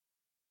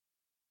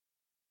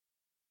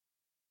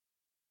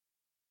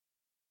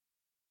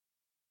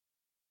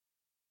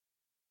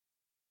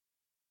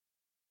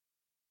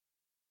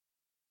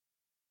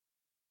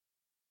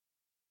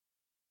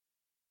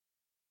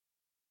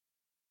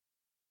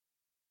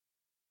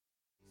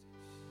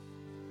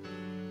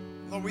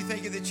Lord, we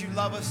thank you that you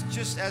love us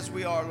just as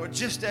we are, Lord,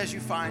 just as you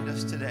find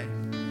us today.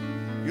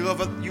 You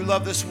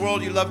love this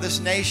world. You love this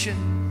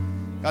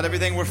nation. God,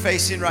 everything we're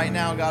facing right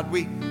now, God,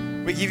 we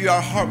give you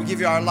our heart. We give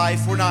you our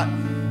life. We're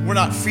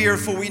not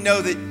fearful. We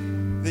know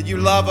that you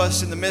love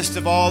us in the midst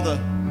of all the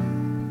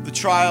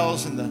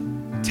trials and the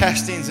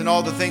testings and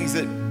all the things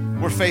that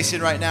we're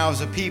facing right now as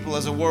a people,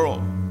 as a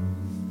world.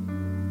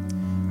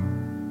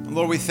 And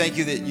Lord, we thank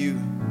you that you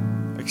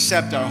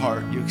accept our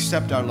heart. You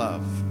accept our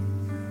love.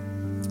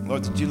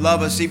 Lord, that you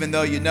love us even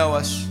though you know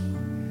us.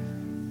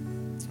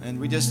 And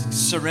we just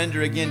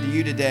surrender again to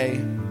you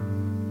today.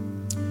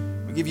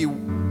 We give you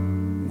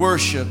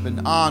worship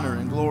and honor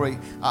and glory.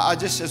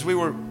 As we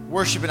were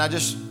worshiping, I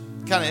just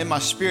kind of in my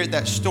spirit,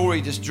 that story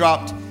just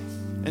dropped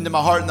into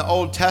my heart in the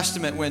Old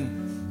Testament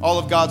when all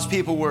of God's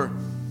people were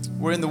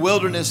in the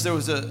wilderness. There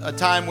was a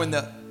time when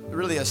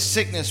really a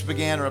sickness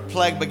began, or a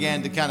plague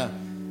began to kind of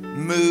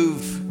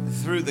move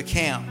through the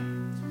camp.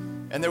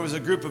 And there was a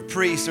group of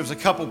priests, there was a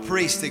couple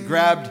priests that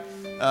grabbed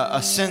a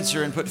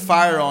censer and put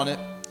fire on it.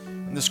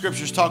 And the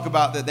scriptures talk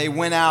about that they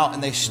went out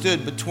and they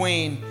stood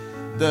between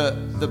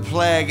the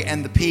plague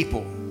and the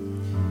people.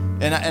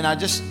 And I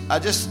just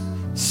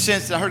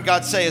sensed, I heard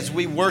God say, as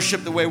we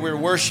worship the way we're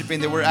worshiping,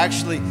 that we're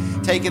actually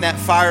taking that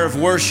fire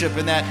of worship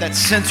and that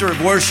censer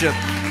of worship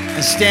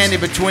and standing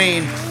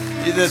between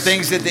the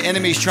things that the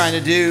enemy's trying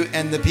to do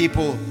and the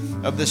people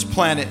of this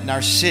planet and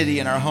our city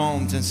and our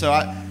homes. And so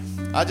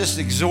I just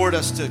exhort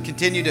us to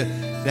continue to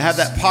have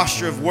that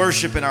posture of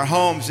worship in our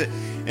homes,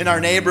 in our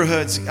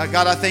neighborhoods.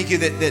 God, I thank you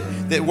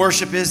that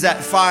worship is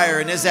that fire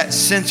and is that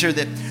censer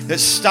that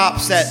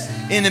stops that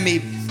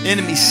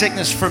enemy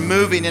sickness from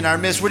moving in our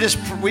midst. We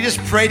just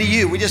pray to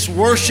you. We just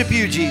worship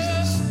you,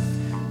 Jesus.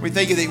 We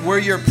thank you that we're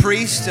your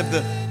priests of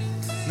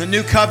the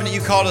new covenant.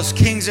 You called us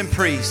kings and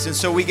priests, and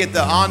so we get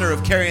the honor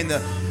of carrying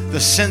the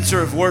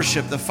censer of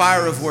worship, the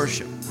fire of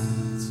worship.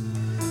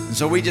 And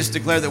so we just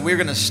declare that we're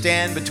going to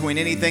stand between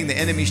anything the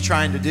enemy's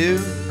trying to do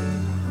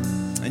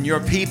and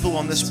your people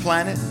on this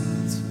planet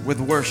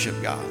with worship,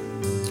 God.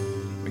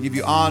 We give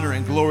you honor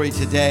and glory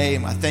today,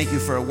 and I thank you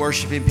for a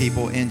worshiping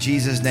people in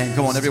Jesus' name.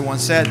 Come on, everyone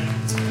said,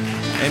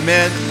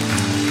 amen,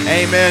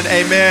 amen,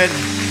 amen.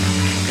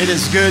 It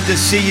is good to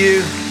see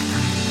you.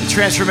 The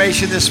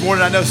transformation this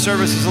morning. I know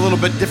service is a little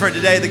bit different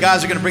today. The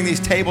guys are going to bring these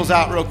tables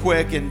out real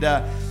quick, and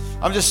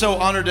I'm just so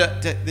honored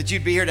that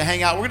you'd be here to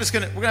hang out. We're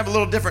gonna have a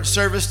little different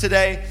service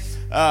today.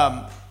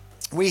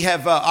 We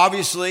have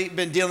obviously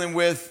been dealing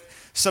with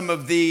some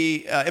of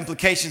the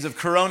implications of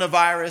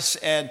coronavirus,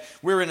 and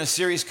we're in a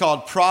series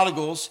called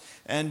Prodigals,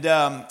 and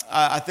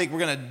I think we're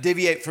going to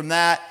deviate from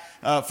that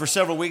for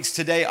several weeks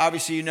today.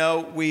 Obviously, you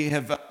know, we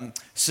have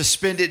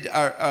suspended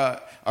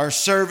our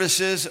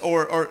services,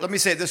 or let me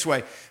say it this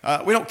way,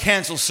 we don't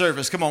cancel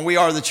service. Come on, we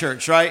are the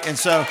church, right? And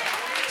so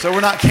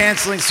we're not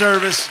canceling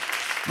service.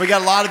 We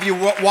got a lot of you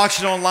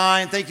watching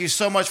online. Thank you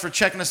so much for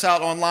checking us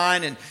out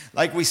online. And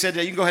like we said,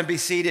 you can go ahead and be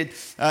seated.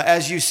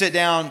 As you sit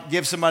down,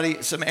 give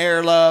somebody some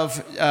air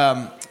love.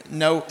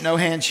 No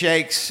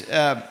handshakes.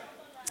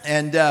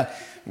 And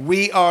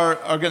we are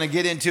going to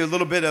get into a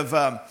little bit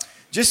of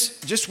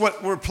just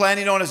what we're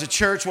planning on as a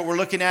church, what we're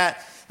looking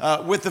at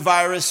with the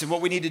virus and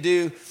what we need to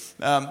do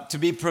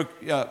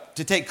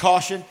to take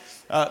caution.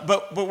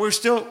 But we're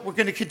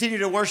going to continue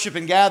to worship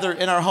and gather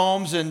in our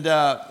homes and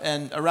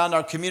around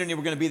our community.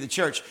 We're going to be the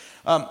church.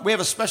 We have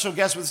a special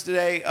guest with us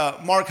today.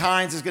 Mark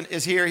Hines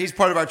is here. He's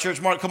part of our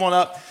church. Mark, come on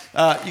up.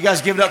 You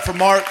guys give it up for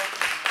Mark.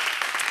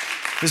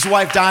 His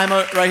wife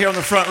Dima right here on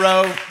the front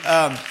row.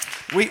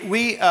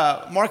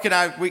 Mark and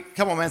I,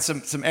 come on, man,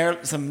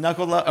 some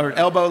knuckle love or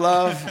elbow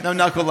love. No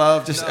knuckle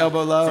love, just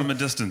elbow love. From a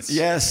distance.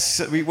 Yes.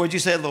 What'd you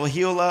say? A little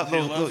heel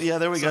love? Yeah,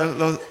 there we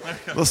go.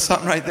 Little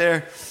something right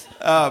there.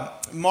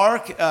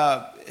 Mark,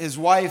 his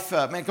wife,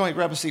 man, go ahead,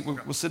 grab a seat.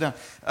 We'll sit down.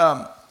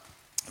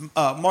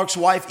 Mark's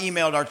wife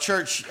emailed our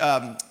church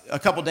a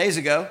couple days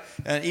ago,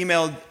 and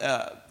emailed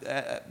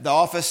the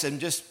office and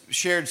just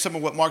shared some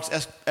of what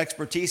Mark's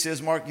expertise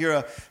is. Mark, you're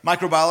a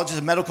microbiologist,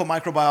 a medical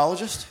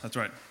microbiologist. That's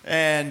right.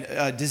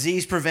 And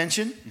disease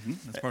prevention. Mm-hmm.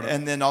 That's part of it.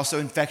 And then also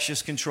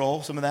infectious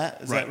control, some of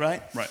that. Is that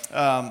right?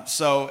 Right.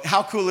 So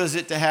how cool is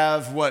it to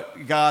have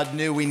what God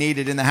knew we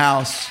needed in the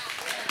house?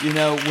 You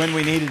know, when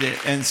we needed it.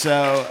 And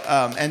so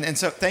and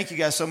so thank you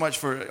guys so much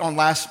for on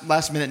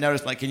last minute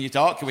notice, like, can you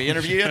talk? Can we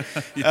interview you?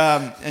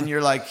 Yeah. And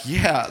you're like,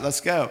 yeah,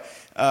 let's go.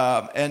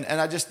 And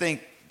I just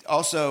think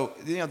also,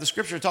 you know, the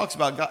scripture talks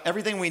about God,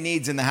 everything we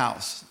need's in the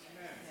house.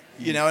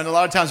 You know, and a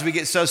lot of times we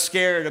get so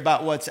scared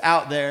about what's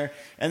out there,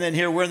 and then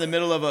here we're in the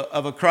middle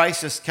of a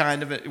crisis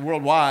kind of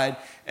worldwide,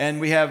 and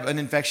we have an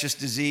infectious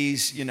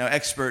disease, you know,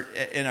 expert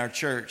in our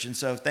church. And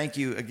so thank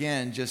you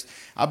again.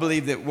 I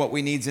believe that what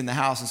we need's in the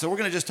house. And so we're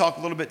going to just talk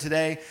a little bit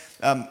today.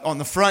 On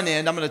the front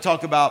end, I'm going to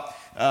talk about,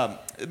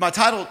 my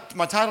title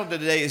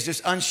today is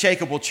just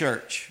Unshakable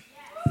Church.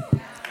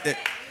 That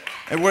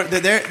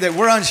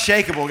we're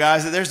unshakable,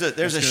 guys. That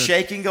there's a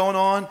shaking going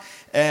on.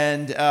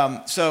 And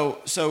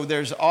so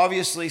there's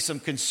obviously some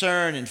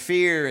concern and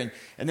fear,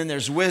 and then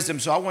there's wisdom.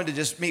 So I wanted to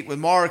just meet with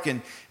Mark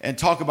and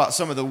talk about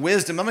some of the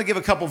wisdom. I'm going to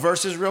give a couple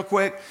verses real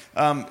quick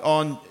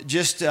on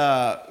just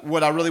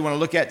what I really want to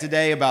look at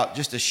today about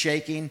just a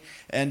shaking.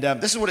 And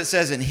this is what it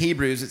says in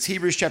Hebrews. It's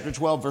Hebrews chapter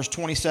 12, verse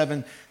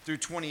 27 through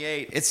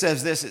 28. It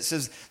says this. It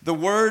says, "The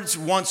words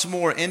once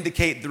more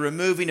indicate the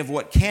removing of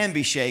what can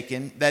be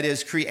shaken, that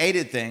is,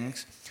 created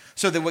things,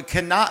 so that what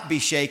cannot be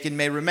shaken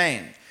may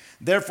remain.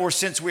 Therefore,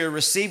 since we are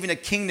receiving a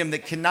kingdom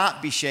that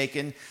cannot be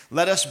shaken,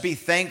 let us be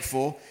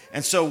thankful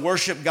and so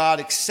worship God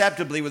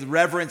acceptably with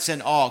reverence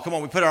and awe." Come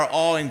on, we put our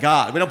awe in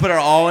God. We don't put our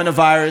awe in a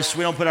virus.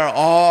 We don't put our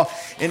awe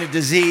in a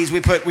disease.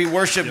 We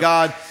worship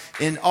God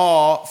in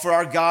awe, for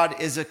our God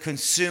is a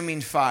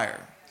consuming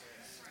fire.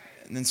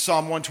 And then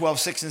Psalm 112,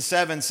 6 and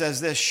 7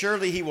 says this,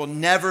 "Surely he will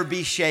never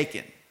be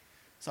shaken."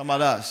 It's talking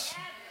about us.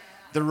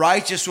 "The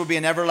righteous will be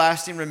an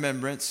everlasting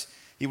remembrance.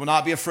 He will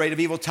not be afraid of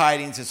evil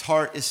tidings. His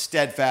heart is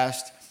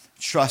steadfast,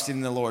 trusting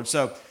in the Lord."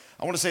 So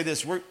I want to say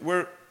this.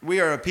 We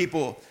are a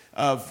people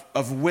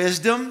of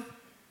wisdom.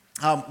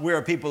 We're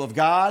a people of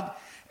God.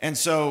 And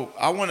so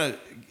I want to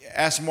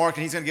ask Mark,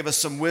 and he's going to give us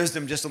some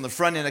wisdom just on the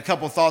front end, a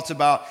couple thoughts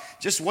about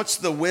just what's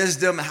the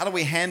wisdom, how do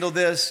we handle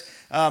this?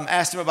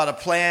 Asked him about a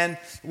plan.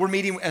 We're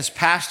meeting as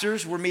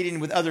pastors. We're meeting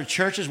with other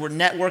churches. We're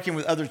networking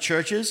with other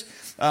churches.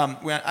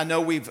 I know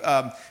we've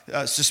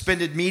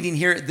suspended meeting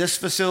here at this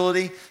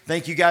facility.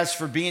 Thank you guys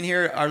for being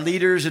here. Our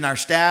leaders and our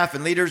staff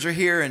and leaders are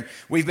here, and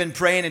we've been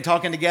praying and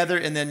talking together,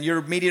 and then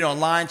you're meeting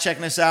online,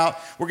 checking us out.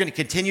 We're going to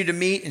continue to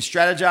meet and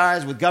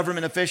strategize with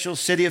government officials,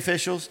 city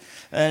officials,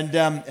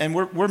 and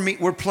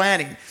we're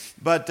planning.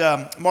 But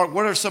Mark,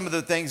 what are some of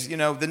the things,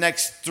 the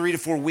next 3 to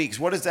 4 weeks?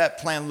 What does that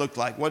plan look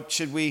like? What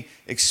should we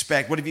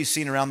expect? What have you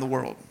seen around the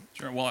world?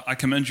 Sure. Well, I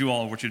commend you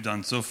all what you've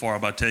done so far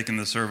about taking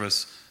the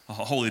service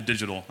wholly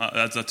digital.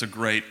 That's a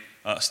great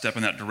step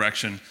in that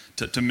direction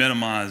to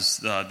minimize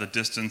the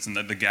distance and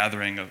the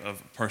gathering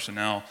of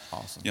personnel.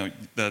 Awesome.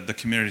 The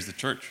community is the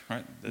church,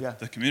 right?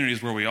 The community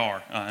is where we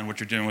are, and what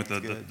you're doing with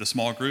the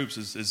small groups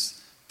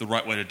is the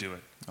right way to do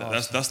it.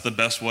 Awesome. That's the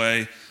best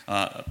way.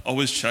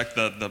 Always check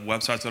the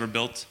websites that are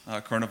built,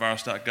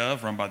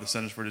 coronavirus.gov, run by the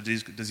Centers for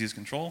Disease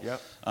Control.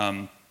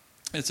 Yep.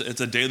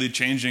 It's a daily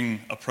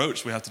changing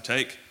approach we have to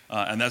take,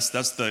 and that's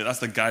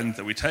the guidance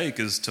that we take,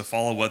 is to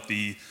follow what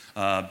the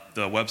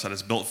website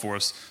is built for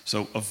us.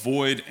 So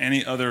avoid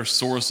any other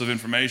source of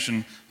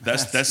information.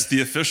 That's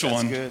the official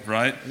one, good.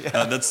 Right?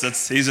 Yeah.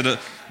 That's easy to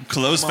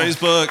close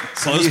Facebook,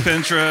 close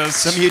Pinterest.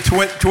 Some of you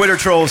Twitter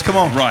trolls, come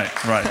on.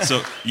 Right.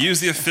 So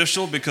use the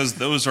official, because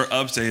those are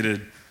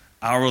updated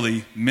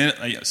hourly,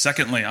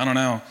 secondly, I don't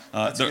know.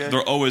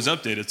 They're always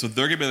updated. So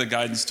they're going to be the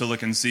guidance to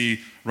look and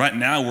see. Right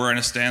now, we're in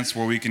a stance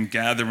where we can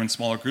gather in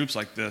smaller groups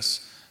like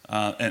this.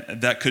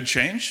 And that could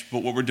change.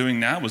 But what we're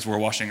doing now is we're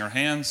washing our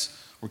hands.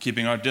 We're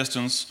keeping our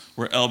distance.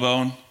 We're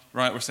elbowing.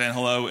 Right, we're saying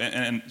hello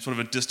and sort of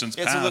a distance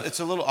path. It's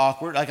a little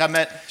awkward. Like I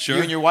met you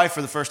and your wife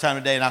for the first time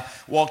today, and I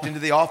walked into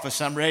the office.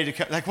 And I'm ready to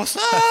come, like, "What's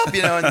up?"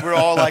 And we're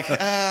all like,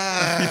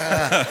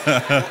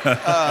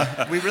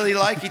 we really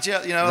like each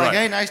other. Right. Like,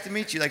 "Hey, nice to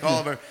meet you." Like all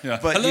of our,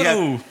 but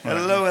hello,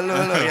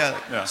 hello.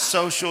 Yeah.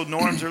 Social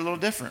norms are a little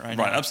different right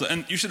now. Right, absolutely,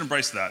 and you should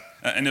embrace that.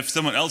 And if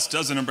someone else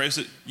doesn't embrace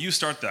it, you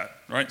start that.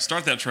 Right,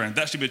 start that trend.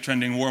 That should be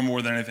trending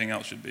more than anything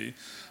else should be.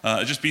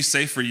 Just be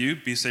safe for you.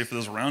 Be safe for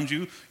those around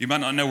you. You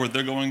might not know what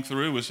they're going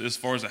through as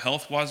far as the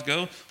health-wise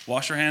go.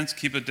 Wash your hands,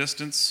 keep a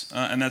distance,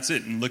 and that's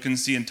it. And look and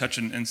see and touch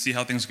and see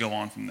how things go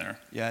on from there.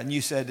 Yeah, and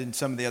you said in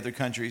some of the other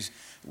countries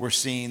we're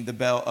seeing a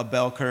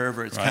bell curve,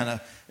 or it's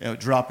kind of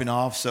dropping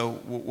off. So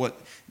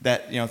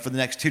for the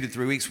next 2 to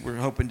 3 weeks, we're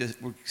hoping to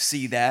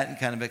see that and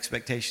kind of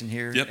expectation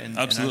here. Yep,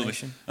 absolutely.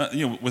 In our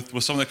nation.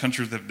 With some of the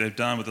countries that they've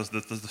done with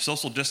the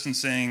social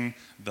distancing,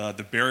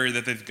 the barrier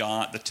that they've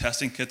got, the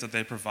testing kits that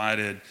they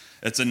provided,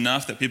 it's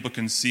enough that people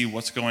can see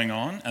what's going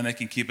on and they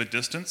can keep a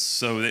distance,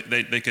 so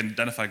they can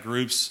identify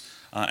groups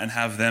and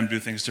have them do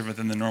things different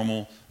than the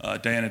normal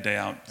day in and day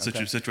out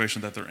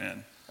situation that they're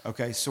in.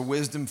 Okay, so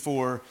wisdom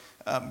for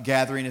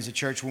gathering as a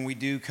church when we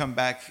do come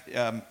back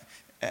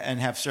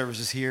and have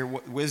services here.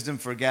 Wisdom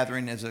for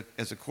gathering as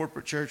a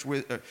corporate church,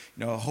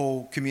 a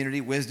whole community.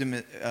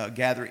 Wisdom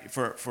gathering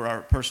for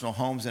our personal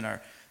homes and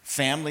our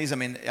families. I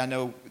mean, I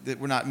know that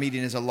we're not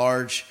meeting as a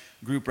large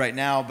group right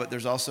now, but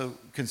there's also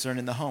concern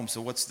in the home.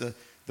 So what's the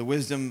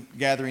wisdom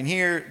gathering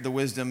here, the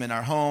wisdom in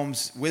our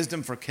homes,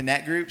 wisdom for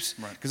connect groups?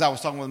 Because I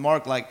was talking with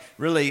Mark, like,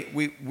 really,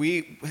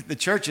 we the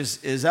church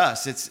is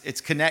us.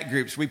 It's connect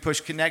groups. We push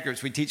connect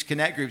groups. We teach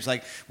connect groups.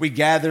 Like, we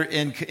gather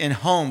in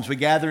homes. We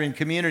gather in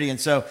community. And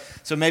so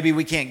maybe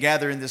we can't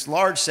gather in this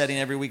large setting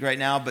every week right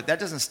now, but that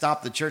doesn't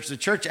stop the church. The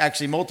church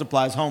actually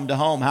multiplies home to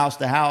home, house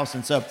to house.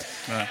 And so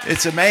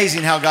it's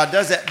amazing how God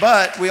does that.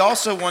 But we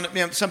also want,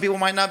 some people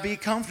might not be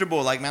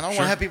comfortable. Like, man, I don't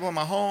want to have people in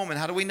my home, and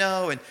how do we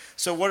know? And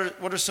so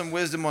what are some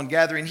wisdom on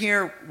gathering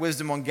here,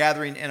 wisdom on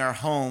gathering in our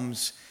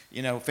homes,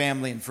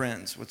 family and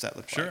friends? What's that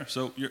look like? Sure.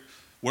 So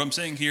what I'm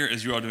saying here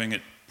is you are doing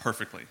it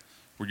perfectly.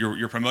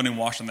 You're promoting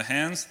washing the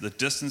hands, the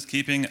distance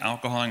keeping,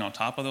 alcoholing on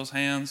top of those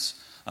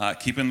hands.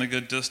 keeping the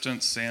good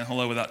distance, saying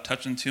hello without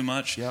touching too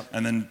much,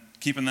 and then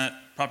keeping that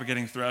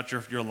propagating throughout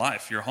your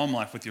life, your home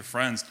life with your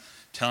friends,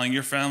 telling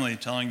your family,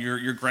 telling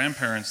your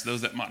grandparents,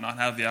 those that might not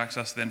have the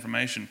access to the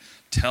information,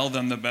 tell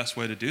them the best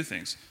way to do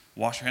things.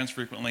 Wash your hands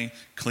frequently.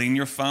 Clean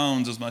your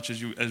phones as much as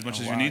you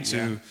need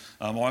to.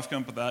 My wife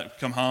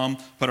come home,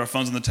 put our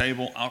phones on the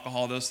table,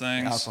 alcohol, those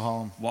things.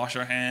 Alcohol. Wash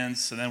our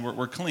hands, and then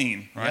we're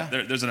clean, right?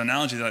 Yeah. There's an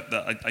analogy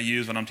that I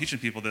use when I'm teaching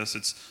people this.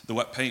 It's the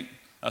wet paint.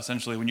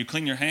 Essentially, when you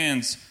clean your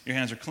hands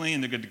are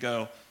clean, they're good to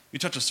go. You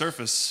touch a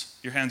surface,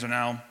 your hands are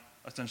now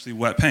essentially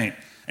wet paint.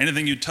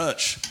 Anything you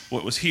touch,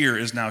 what was here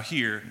is now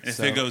here. If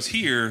it goes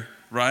here,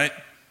 right,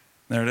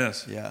 there it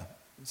is. Yeah.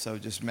 So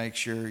just make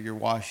sure you're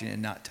washing and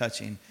not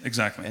touching.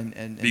 Exactly.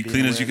 And be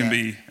clean as you can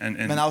be.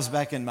 And I was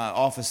back in my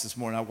office this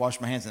morning. I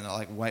washed my hands and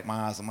I wipe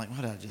my eyes. I'm like,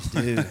 what did I just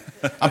do?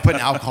 I'm putting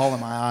alcohol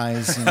in my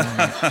eyes.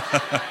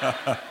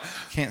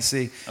 Can't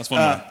see. That's one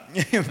way.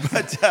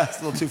 But it's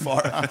a little too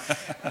far.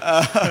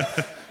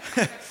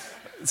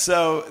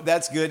 So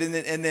that's good.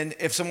 And then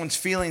if someone's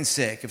feeling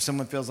sick, if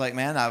someone feels like,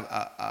 man,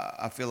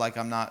 I feel like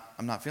I'm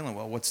not feeling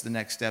well, what's the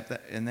next step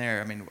in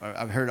there? I mean,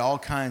 I've heard all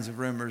kinds of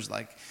rumors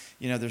like,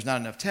 there's not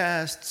enough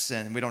tests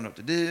and we don't know what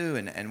to do.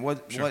 And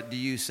what do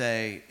you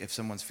say if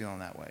someone's feeling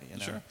that way?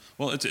 Sure.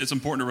 Well, it's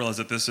important to realize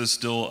that this is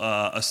still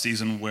a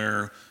season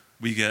where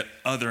we get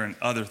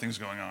other things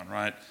going on,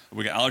 right?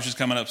 We got allergies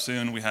coming up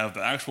soon. We have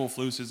the actual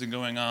flu season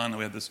going on.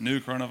 We have this new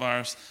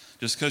coronavirus.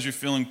 Just because you're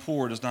feeling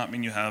poor does not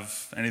mean you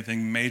have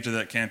anything major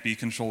that can't be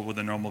controlled with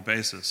a normal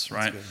basis,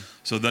 right?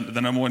 So the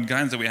number one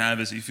guidance that we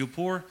have is if you feel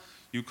poor,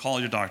 you call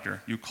your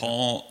doctor. You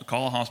call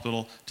a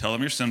hospital, tell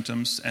them your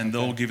symptoms, and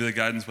they'll give you the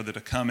guidance whether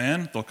to come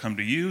in. They'll come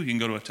to you. You can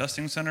go to a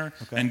testing center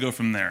and go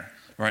from there,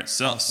 right?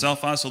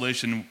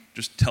 Self-isolation,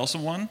 just tell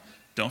someone.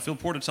 Don't feel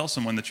poor to tell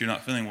someone that you're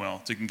not feeling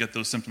well, so you can get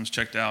those symptoms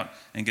checked out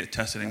and get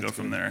tested and go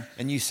from there.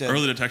 And you said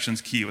early detection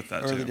is key with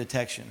that early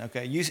detection.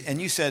 Okay.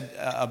 You said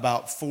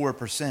about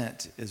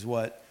 4% is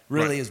what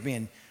really is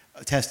being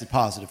tested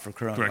positive for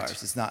coronavirus.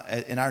 Correct. It's not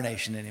in our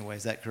nation anyway.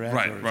 Is that correct?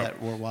 Right. Or is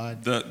that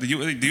worldwide?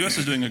 The U.S.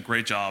 is doing a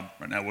great job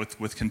right now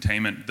with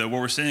containment. What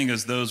we're seeing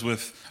is those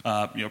with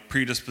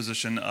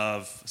predisposition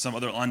of some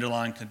other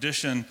underlying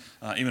condition,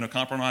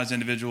 immunocompromised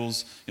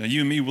individuals.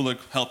 You and me will look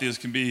healthy as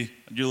can be.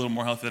 You're a little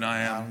more healthy than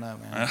I am. I don't know,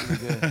 man. You're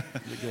good.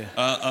 You're good.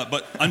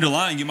 But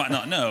underlying, you might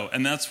not know,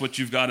 and that's what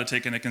you've got to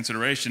take into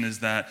consideration is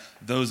that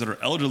those that are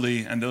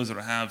elderly and those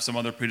that have some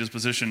other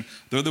predisposition,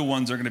 they're the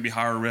ones that are going to be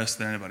higher risk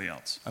than anybody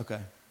else. Okay.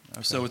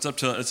 So it's up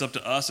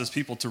to us as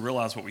people to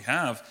realize what we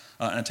have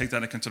and take that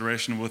into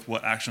consideration with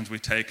what actions we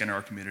take in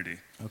our community.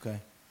 Okay,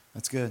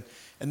 that's good.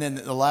 And then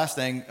the last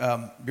thing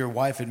your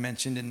wife had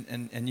mentioned,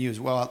 and you as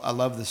well, I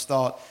love this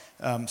thought,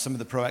 some of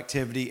the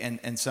proactivity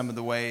and some of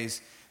the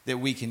ways that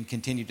we can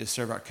continue to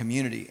serve our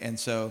community. And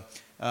so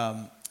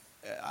I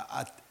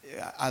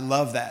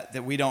love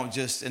that we don't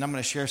just, and I'm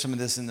going to share some of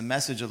this in the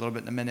message a little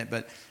bit in a minute,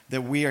 but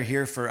that we are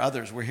here for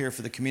others. We're here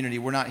for the community.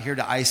 We're not here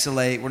to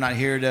isolate. We're not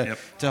here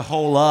to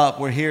hole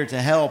up. We're here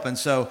to help. And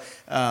so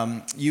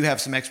you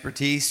have some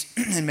expertise,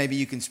 and maybe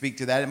you can speak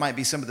to that. It might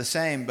be some of the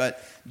same,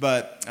 but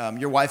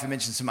your wife had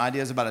mentioned some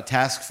ideas about a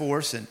task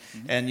force, and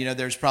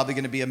there's probably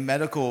going to be a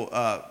medical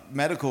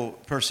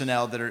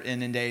personnel that are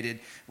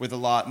inundated with a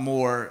lot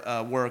more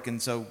work.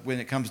 And so when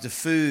it comes to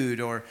food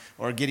or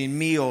getting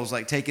meals,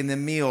 like taking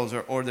them meals,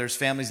 or there's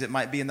families that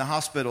might be in the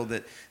hospital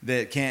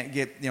that can't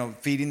get,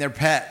 feeding their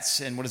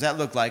pets, and what does that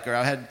look like? Or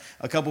I had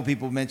a couple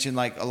people mention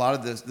like a lot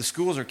of the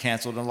schools are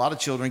canceled, and a lot of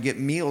children get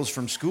meals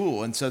from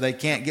school, and so they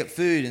can't get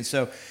food. And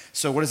so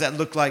what does that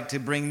look like to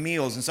bring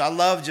meals? And so I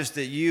love just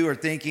that you are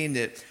thinking,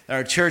 that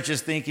our church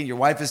is thinking, your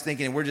wife is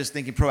thinking, and we're just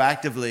thinking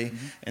proactively.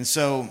 Mm-hmm. And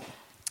so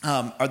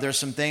are there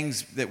some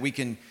things that we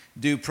can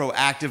do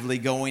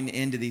proactively going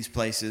into these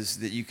places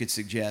that you could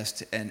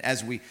suggest? And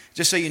as we,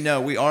 just so you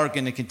know, we are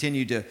going to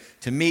continue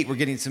to meet. We're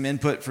getting some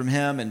input from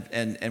him,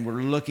 and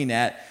we're looking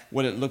at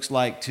what it looks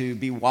like to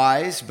be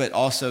wise, but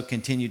also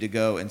continue to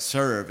go and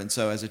serve. And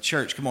so as a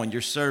church, come on,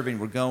 you're serving,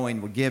 we're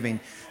going, we're giving,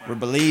 we're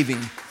believing.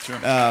 Sure.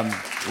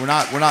 We're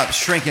not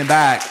shrinking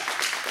back.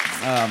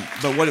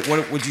 But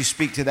what would you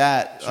speak to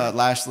that,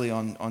 lastly,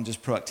 on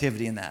just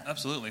proactivity in that?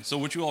 Absolutely. So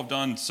what you all have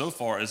done so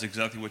far is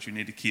exactly what you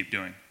need to keep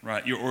doing,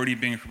 right? You're already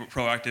being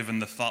proactive in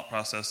the thought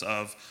process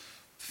of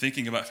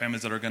thinking about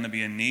families that are going to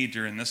be in need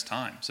during this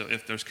time. So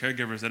if there's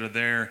caregivers that are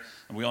there,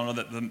 and we all know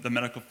that the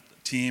medical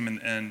team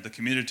and the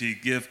community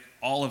give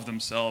all of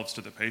themselves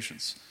to the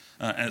patients,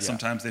 and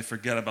sometimes they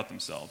forget about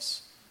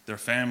themselves, their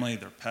family,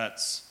 their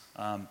pets.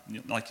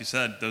 Like you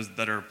said, those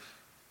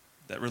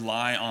that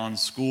rely on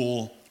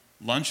school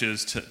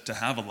lunches to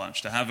have a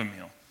lunch, to have a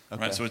meal,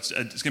 right? So it's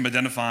going to be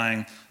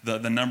identifying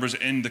the numbers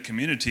in the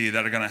community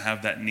that are going to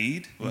have that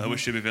need,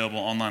 which should be available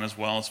online as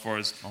well, as far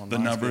as the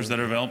numbers that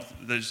are available,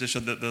 that show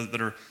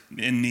that are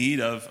in need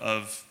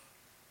of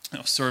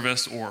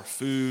service or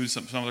food,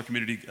 some other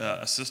community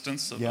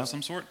assistance of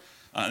some sort.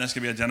 And that's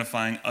going to be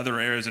identifying other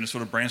areas and just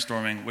sort of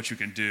brainstorming what you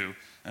can do,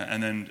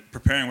 and then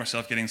preparing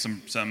yourself, getting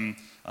some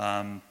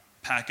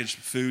packaged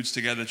foods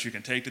together that you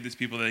can take to these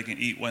people that they can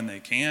eat when they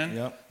can.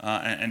 Yep.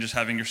 And just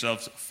having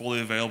yourselves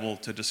fully available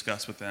to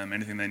discuss with them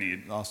anything they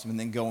need. Awesome. And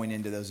then going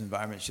into those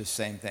environments, just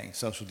same thing.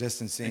 Social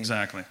distancing.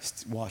 Exactly.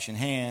 Washing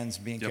hands,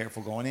 being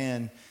careful going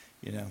in.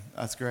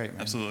 That's great,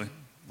 man. Absolutely.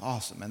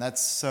 Awesome. And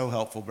that's so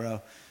helpful,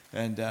 bro.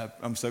 And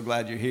I'm so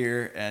glad you're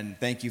here. And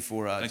thank you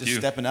for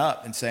stepping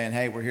up and saying,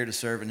 hey, we're here to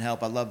serve and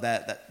help. I love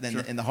that.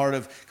 In the heart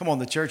of,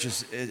 the church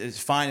is its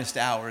finest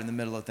hour in the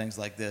middle of things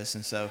like this.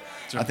 And so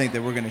I think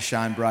that we're going to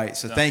shine bright.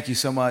 So thank you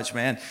so much,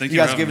 man. Thank you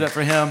guys give it up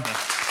for him. Yeah.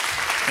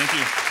 Thank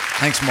you.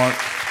 Thanks, Mark.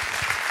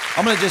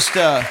 I'm going to just...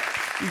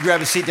 you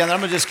grab a seat down there.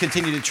 I'm going to just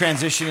continue to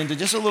transition into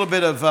just a little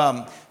bit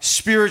of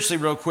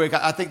spiritually real quick.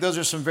 I think those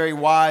are some very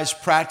wise,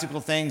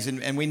 practical things,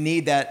 and we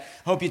need that.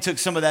 I hope you took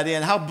some of that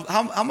in.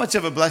 How much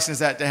of a blessing is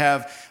that to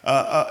have,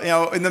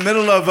 in the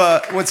middle of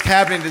what's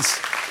happening,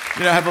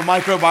 have a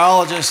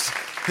microbiologist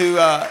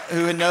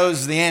who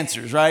knows the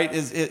answers, right?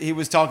 He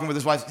was talking with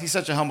his wife. He's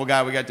such a humble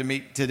guy. We got to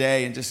meet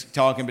today and just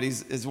talking, but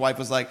his wife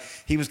was like,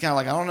 he was kind of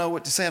like, I don't know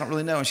what to say. I don't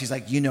really know. And she's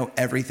like, you know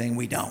everything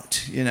we don't,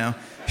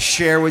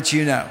 share what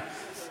you know.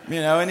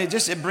 And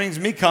it brings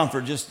me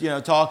comfort just,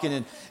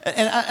 talking.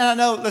 And I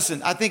know,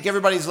 listen, I think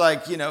everybody's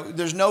like,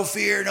 there's no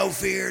fear.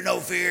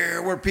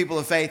 We're people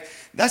of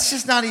faith. That's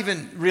just not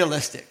even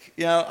realistic.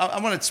 I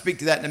want to speak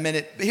to that in a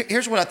minute.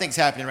 Here's what I think is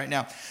happening right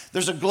now.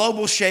 There's a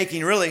global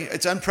shaking, really.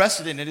 It's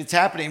unprecedented. It's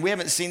happening. We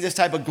haven't seen this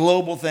type of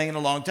global thing in a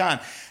long time.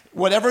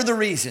 Whatever the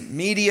reason,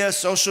 media,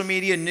 social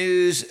media,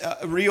 news,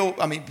 real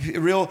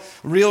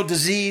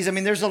disease.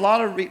 There's a lot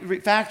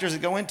of factors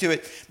that go into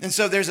it. And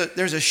so there's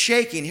a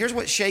shaking. Here's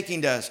what shaking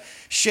does.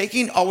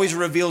 Shaking always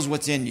reveals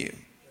what's in you.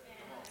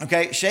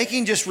 Okay?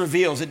 Shaking just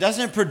reveals. It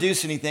doesn't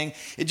produce anything.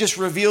 It just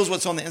reveals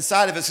what's on the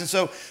inside of us.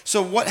 And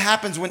so what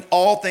happens when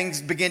all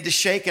things begin to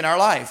shake in our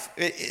life?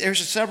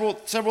 There's several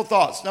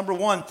thoughts. Number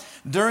one,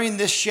 during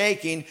this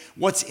shaking,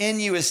 what's in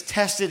you is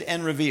tested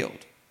and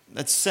revealed.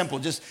 That's simple.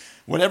 Just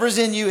whatever's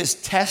in you is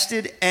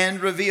tested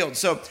and revealed.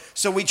 So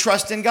we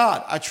trust in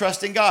God. I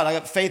trust in God. I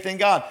got faith in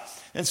God.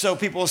 And so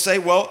people will say,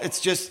 well, it's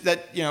just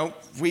that,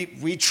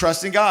 we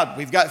trust in God.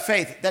 We've got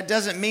faith. That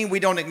doesn't mean we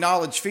don't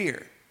acknowledge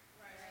fear.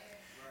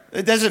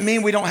 It doesn't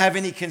mean we don't have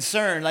any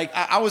concern. Like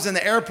I was in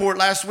the airport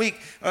last week,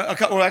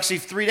 actually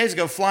 3 days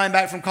ago, flying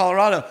back from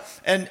Colorado,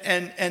 and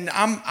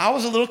I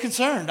was a little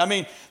concerned.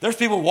 There's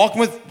people walking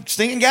with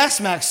stinking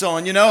gas masks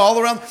on, all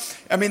around.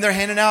 They're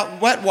handing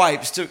out wet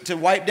wipes to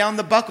wipe down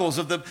the buckles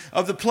of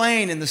the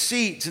plane and the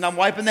seats, and I'm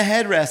wiping the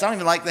headrest. I don't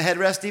even like the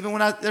headrest even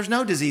when there's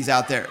no disease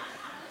out there.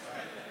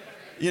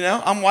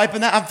 I'm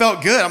wiping that. I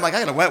felt good. I'm like, I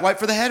got a wet wipe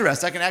for the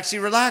headrest. I can actually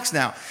relax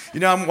now.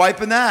 I'm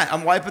wiping that.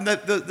 I'm wiping the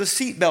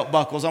seatbelt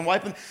buckles. I'm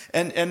wiping,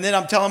 and then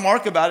I'm telling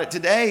Mark about it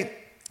today.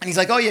 And he's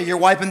like, oh yeah, you're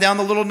wiping down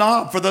the little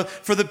knob for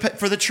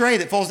the tray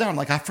that falls down. I'm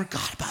like, I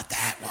forgot about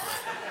that one.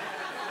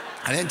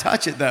 I didn't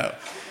touch it though.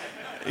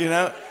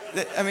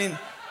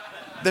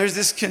 There's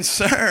this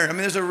concern.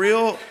 There's a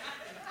real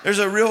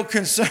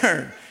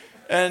concern.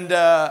 And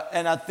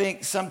I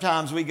think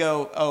sometimes we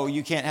go, oh,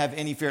 you can't have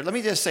any fear. Let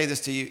me just say this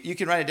to you. You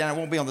can write it down. It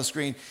won't be on the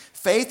screen.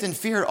 Faith and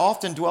fear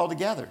often dwell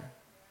together.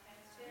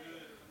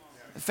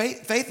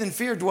 Faith and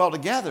fear dwell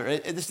together.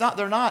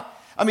 They're not.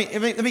 Let me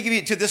give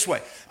you it this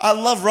way. I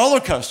love roller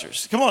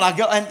coasters. Come on, I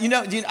go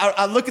and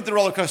I look at the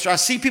roller coaster. I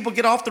see people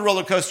get off the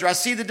roller coaster. I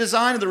see the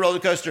design of the roller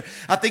coaster.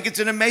 I think it's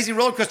an amazing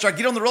roller coaster. I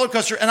get on the roller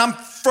coaster and I'm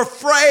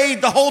afraid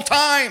the whole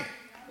time.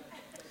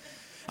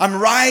 I'm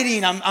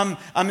riding,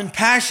 I'm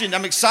impassioned,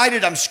 I'm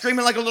excited, I'm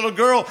screaming like a little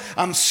girl,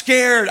 I'm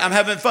scared, I'm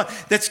having fun.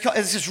 It's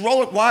this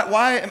roller.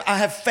 Why? I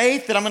have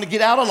faith that I'm going to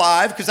get out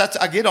alive because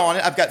I get on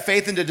it. I've got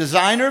faith in the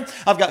designer,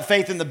 I've got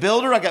faith in the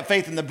builder, I've got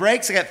faith in the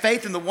brakes, I got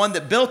faith in the one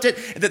that built it,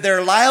 that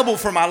they're liable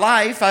for my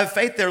life. I have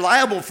faith they're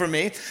liable for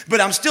me,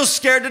 but I'm still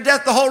scared to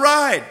death the whole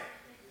ride.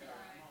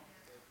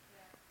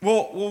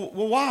 Well,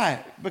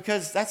 why?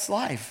 Because that's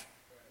life.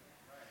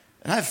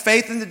 And I have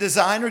faith in the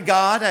designer,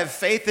 God. I have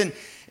faith in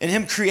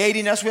Him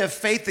creating us. We have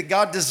faith that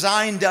God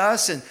designed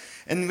us,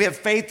 and we have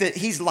faith that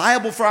He's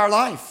liable for our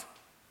life.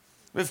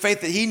 We have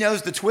faith that He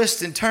knows the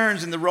twists and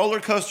turns in the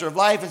roller coaster of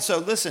life. And so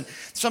listen,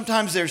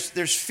 sometimes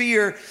there's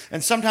fear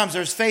and sometimes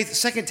there's faith.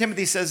 2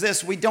 Timothy says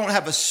this, we don't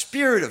have a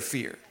spirit of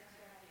fear.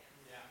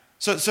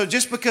 So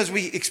just because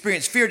we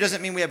experience fear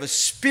doesn't mean we have a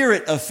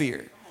spirit of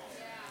fear.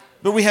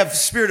 But we have a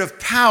spirit of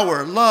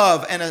power,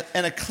 love,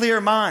 and a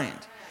clear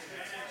mind.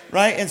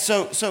 Right? And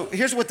so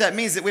here's what that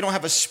means, that we don't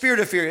have a spirit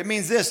of fear. It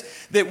means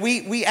this, that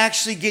we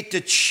actually get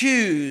to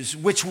choose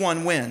which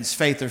one wins,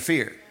 faith or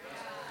fear.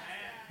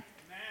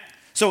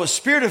 So a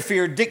spirit of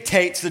fear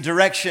dictates the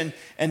direction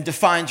and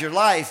defines your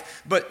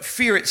life, but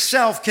fear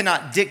itself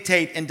cannot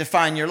dictate and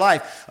define your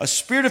life. A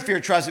spirit of fear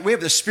tries it. We have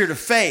the spirit of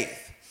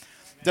faith.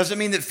 Doesn't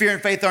mean that fear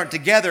and faith aren't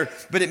together,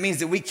 but it means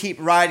that we keep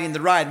riding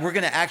the ride. We're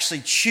going to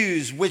actually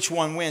choose which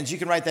one wins. You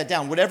can write that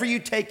down. Whatever you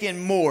take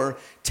in more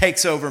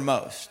takes over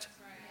most.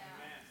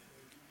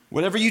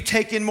 Whatever you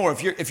take in more,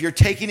 if you're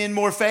taking in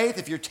more faith,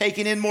 if you're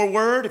taking in more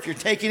word, if you're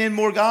taking in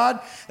more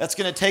God, that's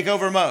going to take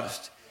over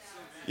most.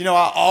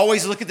 I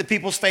always look at the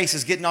people's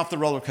faces getting off the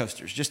roller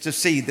coasters just to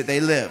see that they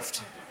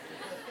lived.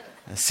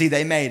 See,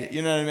 they made it.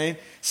 You know what I mean?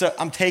 So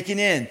I'm taking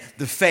in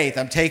the faith.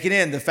 I'm taking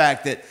in the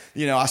fact that,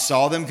 I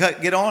saw them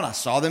get on. I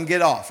saw them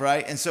get off,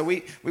 right? And so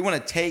we want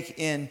to take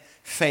in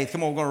faith.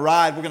 Come on, we're going to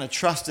ride. We're going to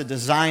trust a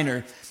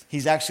designer.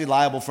 He's actually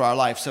liable for our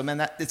life. So,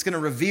 man, it's going to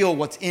reveal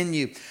what's in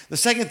you. The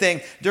second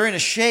thing, during a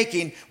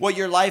shaking, what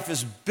your life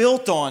is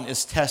built on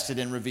is tested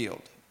and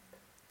revealed.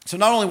 So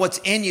not only what's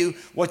in you,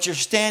 what you're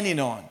standing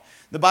on.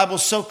 The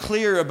Bible's so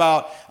clear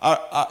about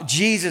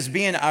Jesus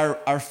being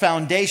our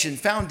foundation.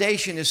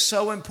 Foundation is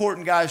so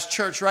important, guys.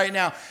 Church, right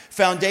now,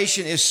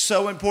 foundation is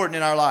so important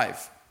in our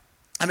life.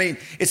 I mean,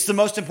 it's the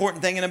most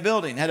important thing in a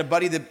building. I had a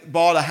buddy that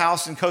bought a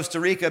house in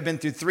Costa Rica, been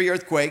through 3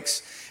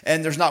 earthquakes,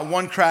 and there's not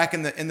one crack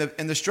in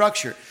the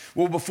structure.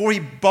 Well, before he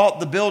bought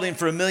the building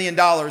for $1 million,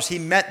 he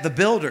met the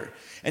builder.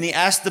 And he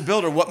asked the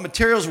builder, what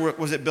materials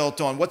was it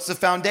built on? What's the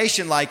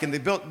foundation like? And the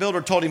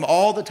builder told him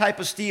all the type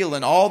of steel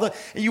and and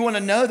you want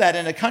to know that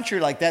in a country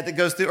like that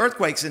goes through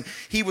earthquakes. And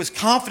he was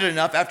confident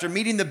enough after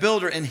meeting the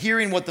builder and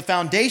hearing what the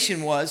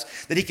foundation was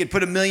that he could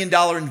put $1 million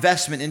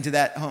investment into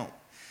that home.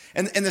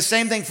 And the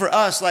same thing for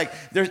us, like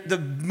the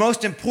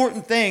most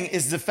important thing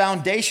is the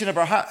foundation of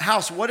our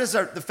house. What is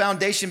the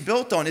foundation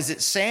built on? Is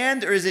it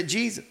sand or is it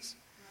Jesus?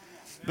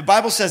 The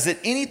Bible says that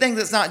anything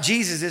that's not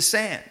Jesus is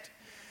sand.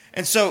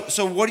 And so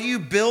what are you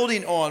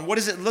building on? What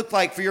does it look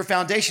like for your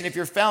foundation? If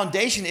your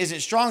foundation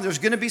isn't strong, there's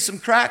going to be some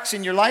cracks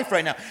in your life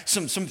right now,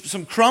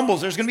 some crumbles.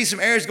 There's going to be some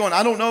areas going,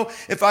 I don't know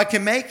if I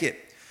can make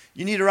it.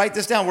 You need to write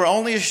this down. We're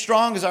only as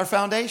strong as our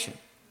foundation.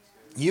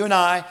 You and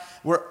I,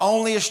 we're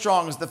only as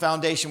strong as the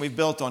foundation we've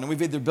built on. And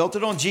we've either built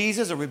it on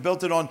Jesus or we've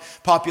built it on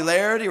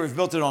popularity or we've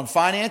built it on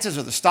finances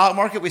or the stock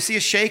market. We see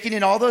us shaking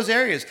in all those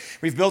areas.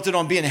 We've built it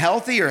on being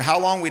healthy or how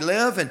long we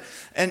live.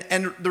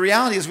 And the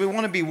reality is we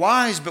want to be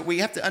wise, but we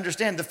have to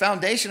understand the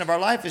foundation of our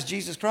life is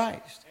Jesus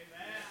Christ.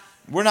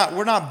 Amen.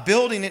 We're not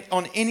building it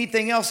on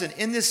anything else. And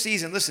in this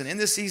season, listen, in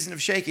this season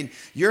of shaking,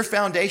 your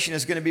foundation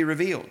is going to be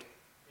revealed.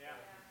 Yeah.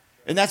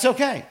 And that's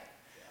okay.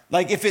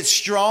 Like if it's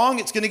strong,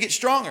 it's going to get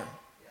stronger.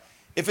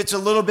 If it's a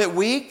little bit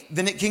weak,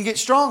 then it can get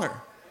stronger.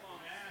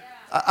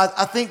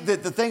 I think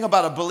that the thing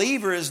about a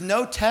believer is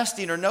no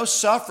testing or no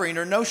suffering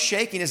or no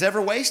shaking is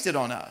ever wasted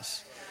on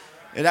us.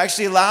 It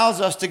actually allows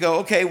us to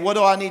go, okay, what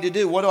do I need to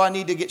do? What do I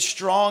need to get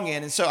strong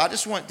in? And so I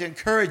just want to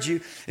encourage you,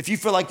 if you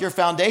feel like your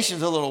foundation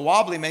is a little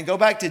wobbly, man, go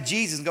back to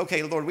Jesus and go,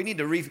 okay, Lord, we need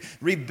to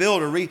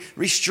rebuild or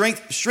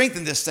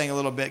strengthen this thing a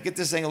little bit, get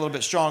this thing a little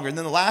bit stronger. And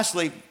then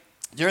lastly,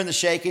 during the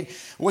shaking,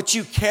 what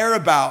you care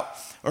about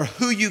or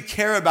who you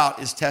care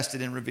about is tested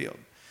and revealed.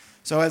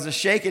 So as a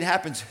shaking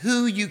happens,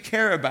 who you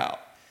care about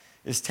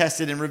is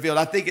tested and revealed.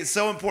 I think it's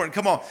so important.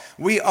 Come on.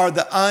 We are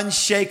the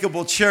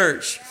unshakable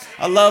church.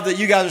 I love that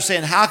you guys are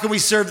saying, how can we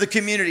serve the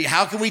community?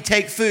 How can we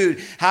take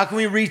food? How can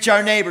we reach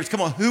our neighbors?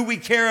 Come on, who we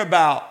care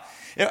about.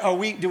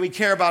 Do we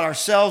care about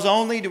ourselves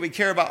only? Do we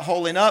care about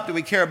holding up? Do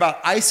we care about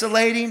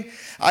isolating?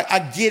 I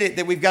get it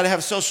that we've got to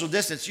have social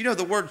distance. You know,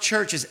 the word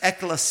church is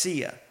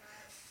ekklesia.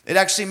 It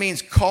actually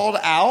means called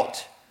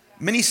out.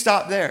 Many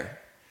stop there,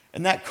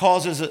 and that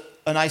causes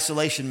an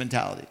isolation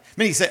mentality.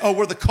 Many say, oh,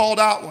 we're the called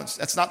out ones.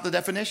 That's not the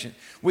definition.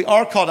 We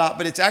are called out,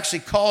 but it's actually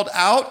called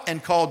out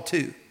and called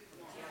to.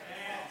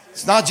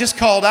 It's not just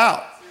called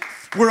out.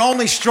 We're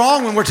only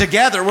strong when we're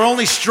together. We're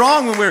only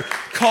strong when we're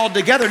called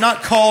together,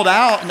 not called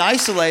out and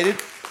isolated.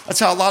 That's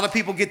how a lot of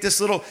people get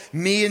this little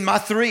me and my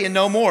three and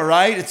no more,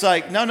 right? It's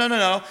like,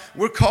 no.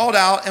 We're called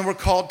out and we're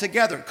called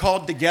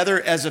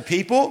together as a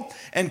people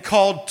and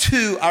called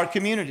to our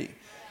community.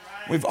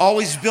 We've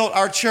always built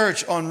our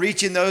church on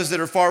reaching those that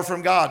are far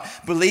from God,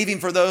 believing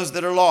for those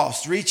that are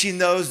lost, reaching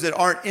those that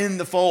aren't in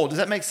the fold. Does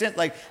that make sense?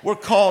 Like we're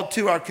called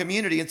to our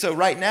community. And so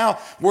right now,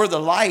 we're the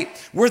light.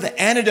 We're the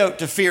antidote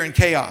to fear and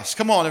chaos.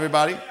 Come on,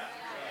 everybody.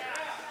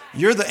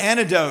 You're the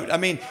antidote. I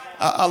mean,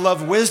 I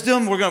love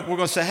wisdom. We're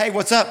gonna say, hey,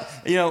 what's up?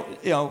 You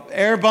know,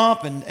 air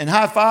bump and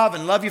high five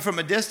and love you from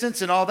a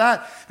distance and all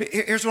that.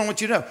 Here's what I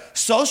want you to know.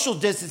 Social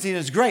distancing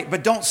is great,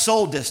 but don't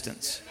soul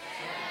distance.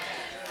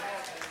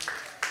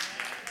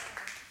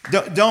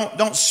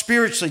 Don't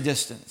spiritually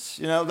distance.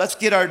 You know, let's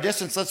get our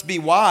distance. Let's be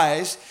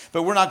wise,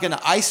 but we're not going to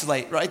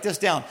isolate. Write this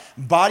down.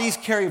 Bodies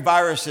carry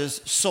viruses.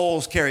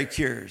 Souls carry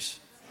cures.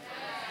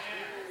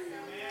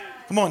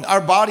 Come on, our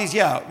bodies,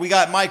 yeah, we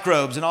got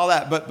microbes and all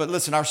that, but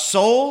listen, our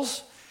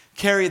souls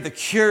carry the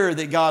cure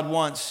that God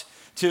wants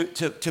to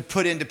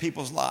put into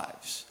people's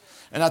lives.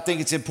 And I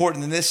think it's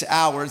important in this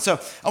hour. And so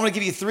I want to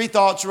give you 3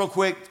 thoughts real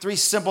quick, 3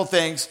 simple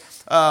things.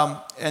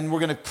 And we're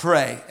going to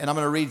pray. And I'm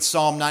going to read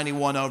Psalm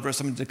 91 over us.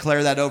 I'm going to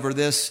declare that over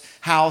this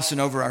house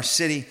and over our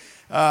city.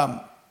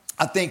 I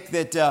think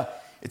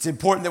that it's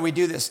important that we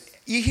do this.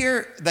 You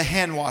hear the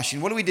hand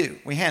washing. What do?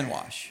 We hand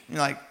wash. You're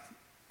like,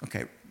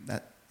 okay,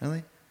 that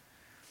really?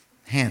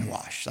 Hand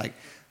wash. Like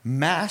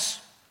mass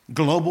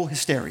global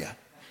hysteria.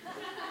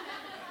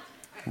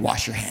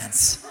 Wash your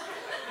hands.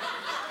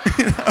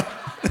 You know,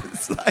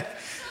 it's like,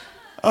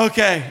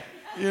 okay,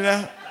 you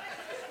know.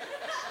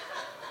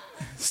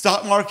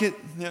 Stock market,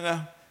 you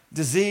know,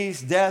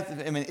 disease,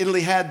 death. I mean,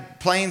 Italy had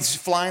planes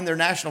flying their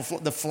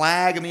the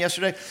flag. I mean,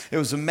 yesterday it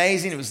was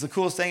amazing. It was the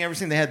coolest thing I've ever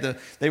seen. They had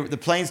the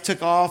planes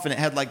took off, and it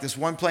had like this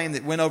one plane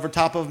that went over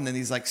top of them, and then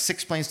these like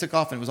 6 planes took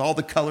off, and it was all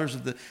the colors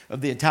of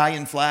the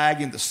Italian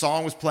flag, and the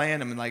song was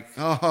playing. I mean, like,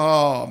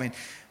 oh, I mean,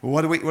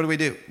 what do we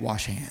do?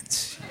 Wash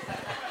hands.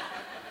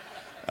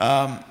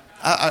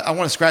 I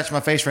want to scratch my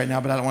face right now,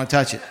 but I don't want to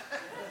touch it.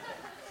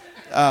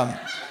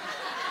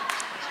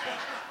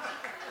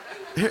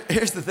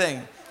 Here's the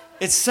thing.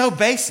 It's so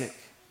basic.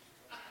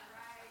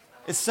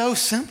 It's so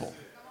simple.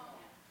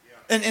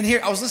 And here,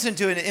 I was listening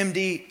to an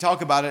MD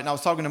talk about it, and I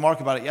was talking to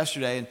Mark about it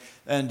yesterday,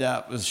 and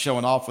was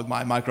showing off with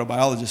my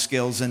microbiologist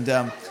skills. And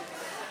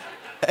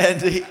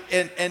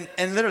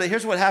literally,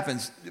 here's what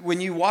happens.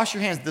 When you wash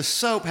your hands, the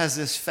soap has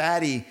this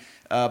fatty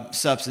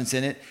substance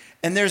in it,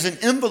 and there's an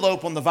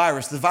envelope on the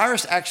virus. The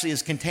virus actually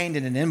is contained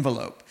in an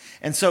envelope.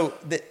 And so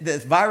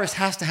the virus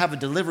has to have a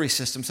delivery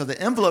system. So the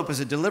envelope is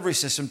a delivery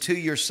system to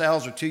your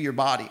cells or to your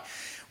body.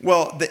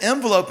 Well, the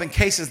envelope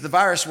encases the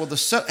virus. Well,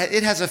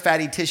 it has a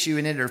fatty tissue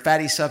in it or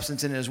fatty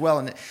substance in it as well.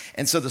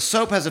 And so the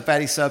soap has a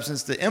fatty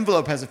substance. The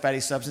envelope has a fatty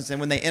substance. And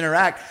when they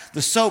interact,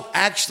 the soap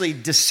actually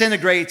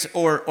disintegrates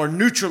or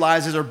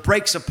neutralizes or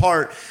breaks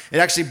apart. It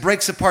actually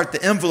breaks apart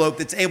the envelope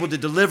that's able to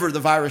deliver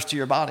the virus to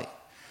your body.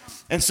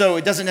 And so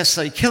it doesn't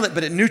necessarily kill it,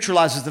 but it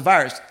neutralizes the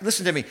virus.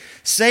 Listen to me.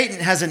 Satan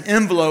has an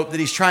envelope that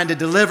he's trying to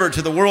deliver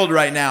to the world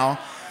right now.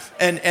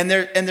 And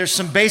there's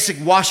some basic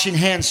washing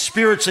hands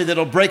spiritually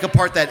that'll break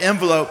apart that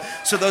envelope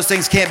so those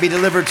things can't be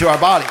delivered to our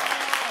body.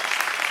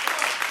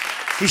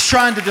 He's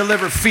trying to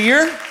deliver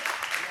fear.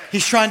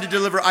 He's trying to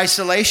deliver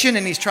isolation,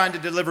 and he's trying to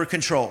deliver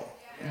control.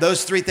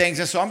 Those three things.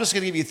 And so I'm just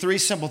going to give you 3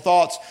 simple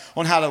thoughts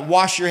on how to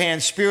wash your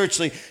hands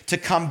spiritually to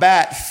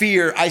combat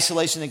fear,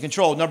 isolation, and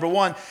control. Number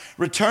 1,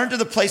 return to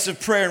the place of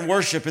prayer and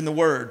worship in the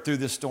Word through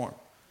this storm.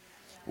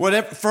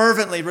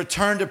 Fervently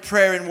return to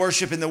prayer and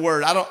worship in the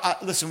Word.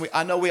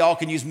 I know we all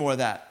can use more of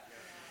that.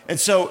 And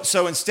so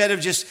instead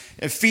of just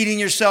feeding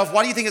yourself,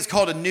 why do you think it's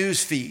called a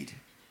news feed?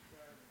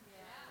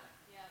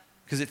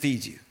 Because it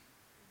feeds you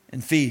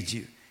and feeds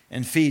you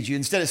and feeds you.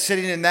 Instead of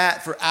sitting in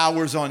that for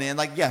hours on end,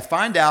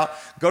 find out,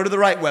 go to the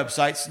right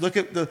websites, look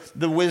at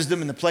the wisdom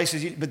and the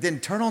places, but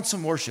then turn on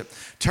some worship,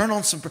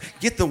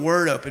 get the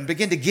Word open,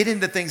 begin to get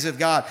into things of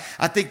God.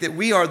 I think that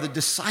we are the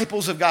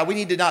disciples of God. We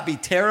need to not be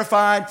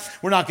terrified.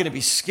 We're not going to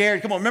be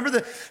scared. Come on, remember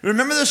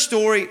the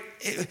story.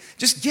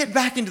 Just get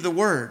back into the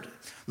Word.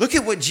 Look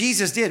at what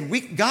Jesus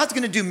did. God's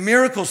going to do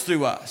miracles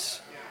through us.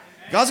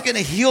 God's going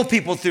to heal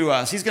people through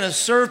us. He's going to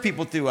serve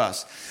people through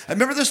us. I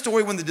remember the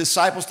story when the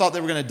disciples thought they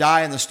were going to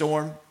die in the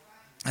storm.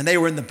 And they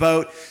were in the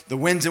boat. The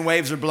winds and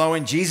waves are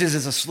blowing. Jesus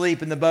is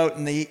asleep in the boat,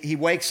 and he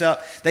wakes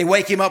up. They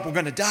wake him up. We're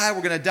going to die.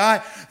 We're going to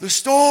die. The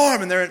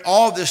storm. And they're in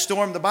awe of this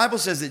storm. The Bible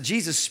says that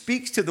Jesus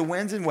speaks to the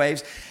winds and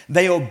waves.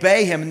 They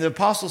obey him. And the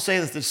apostles say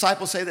this. The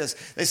disciples say this.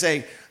 They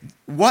say,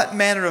 what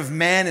manner of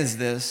man is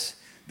this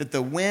that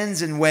the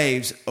winds and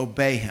waves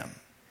obey him?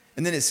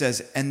 And then it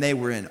says, and they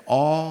were in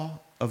awe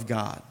of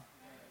God.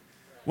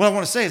 What I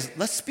want to say is,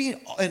 let's be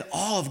in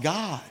awe of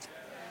God.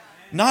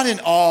 Not in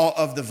awe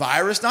of the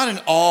virus, not in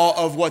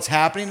awe of what's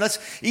happening.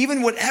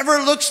 Even whatever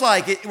it looks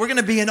like, we're going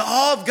to be in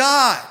awe of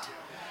God.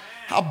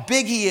 How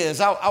big he is.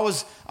 I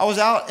was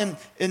out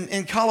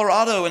in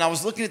Colorado, and I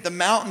was looking at the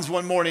mountains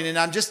one morning, and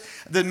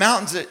the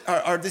mountains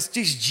are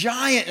these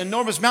giant,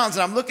 enormous mountains,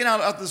 and I'm looking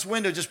out this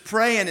window just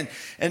praying,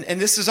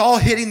 and this is all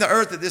hitting the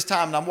earth at this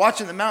time, and I'm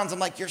watching the mountains. I'm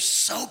like, you're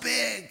so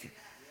big.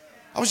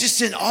 I was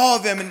just in awe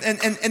of him.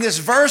 And this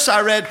verse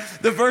I read,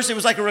 it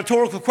was like a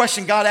rhetorical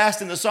question God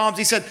asked in the Psalms.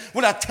 He said,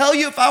 would I tell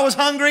you if I was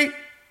hungry?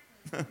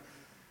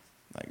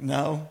 Like,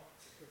 no.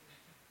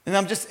 And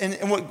I'm just,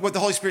 and what the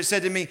Holy Spirit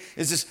said to me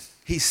is this,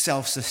 he's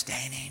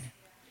self-sustaining.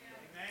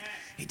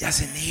 He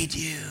doesn't need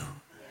you.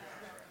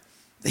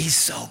 He's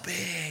so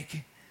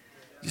big.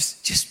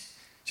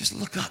 Just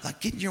look up,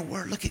 get in your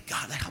word. Look at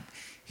God.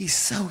 He's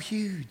so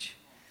huge.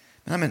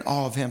 And I'm in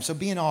awe of him. So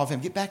be in awe of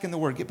him. Get back in the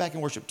Word. Get back in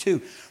worship.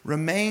 2,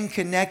 remain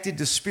connected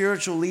to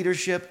spiritual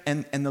leadership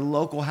and the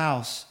local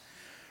house.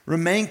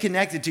 Remain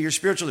connected to your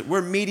spiritual leadership.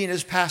 We're meeting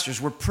as pastors.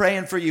 We're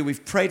praying for you.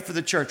 We've prayed for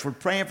the church. We're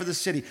praying for the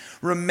city.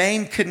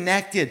 Remain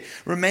connected.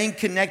 Remain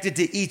connected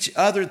to each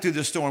other through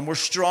the storm. We're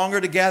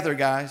stronger together,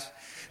 guys.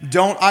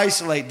 Don't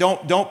isolate.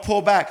 Don't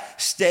pull back.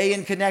 Stay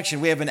in connection.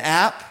 We have an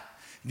app.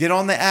 Get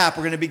on the app.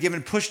 We're going to be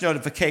giving push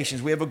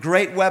notifications. We have a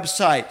great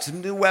website. It's a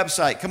new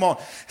website. Come on.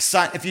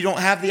 If you don't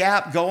have the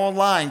app, go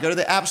online. Go to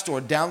the App Store.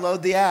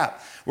 Download the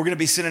app. We're going to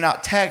be sending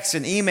out texts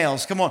and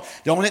emails. Come on.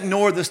 Don't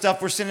ignore the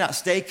stuff we're sending out.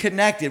 Stay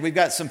connected. We've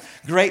got some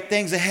great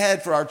things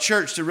ahead for our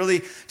church to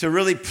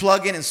really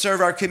plug in and serve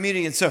our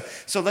community. And so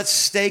let's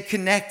stay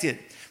connected.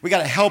 We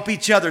got to help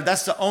each other.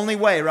 That's the only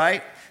way,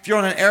 right? If you're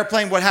on an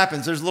airplane, what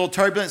happens? There's a little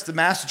turbulence, the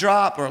mask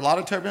drop, or a lot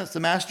of turbulence, the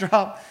mask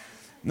drop.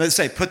 Let's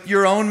say, put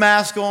your own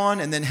mask on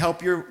and then help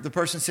the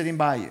person sitting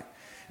by you.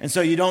 And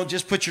so you don't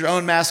just put your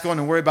own mask on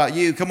and worry about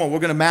you. Come on, we're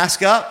going to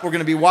mask up. We're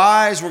going to be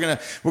wise. We're going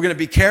to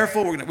be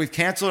careful. We've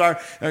canceled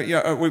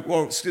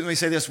let me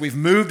say this. We've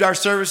moved our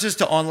services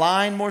to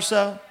online more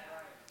so.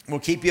 We'll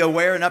keep you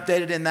aware and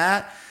updated in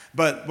that.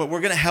 But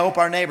we're going to help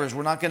our neighbors.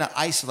 We're not going to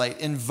isolate.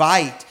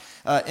 Invite,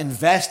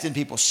 invest in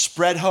people.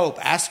 Spread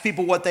hope. Ask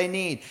people what they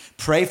need.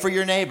 Pray for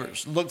your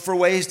neighbors. Look for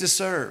ways to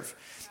serve.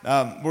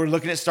 We're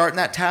looking at starting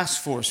that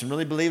task force and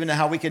really believing in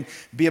how we can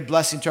be a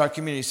blessing to our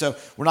community. So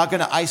we're not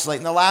going to isolate.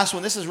 And the last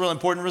one, this is real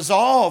important,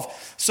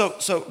 resolve.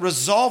 So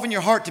resolve in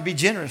your heart to be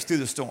generous through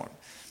the storm.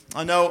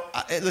 I know,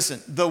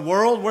 listen, the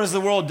world, what does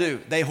the world do?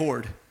 They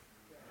hoard.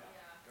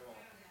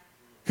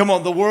 Come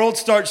on, the world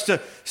starts to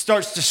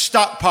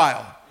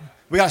stockpile.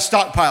 We got to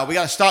stockpile. We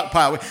got to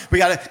stockpile. We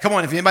got to, come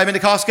on, have anybody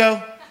been to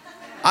Costco?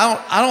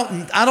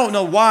 I don't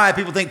know why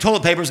people think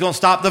toilet paper is going to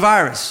stop the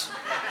virus.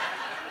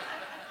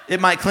 It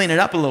might clean it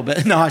up a little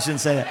bit. No, I shouldn't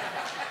say that.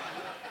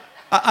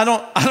 I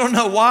don't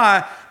know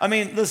why. I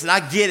mean, listen, I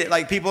get it.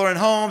 Like, people are in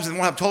homes and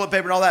won't have toilet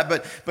paper and all that,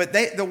 but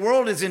the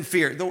world is in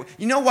fear.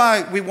 You know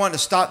why we want to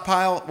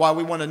stockpile? Why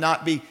we want to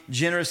not be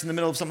generous in the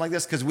middle of something like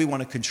this? Because we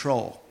want to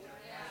control.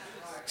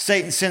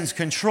 Satan sends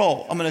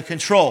control. I'm going to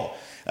control.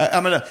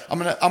 I'm going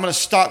to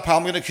stockpile.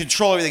 I'm going to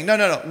control everything.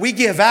 No. We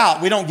give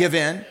out. We don't give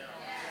in.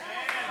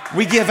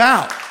 We give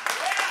out.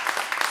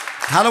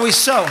 How do we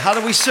sow? How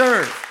do we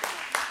serve?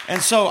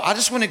 And so I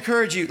just want to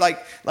encourage you,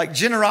 like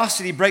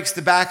generosity breaks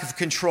the back of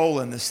control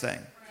in this thing.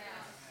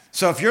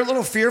 So if you're a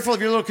little fearful, if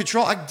you're a little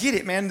control, I get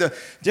it, man. The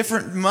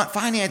different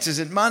finances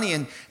and money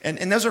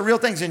and those are real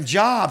things. And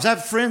jobs. I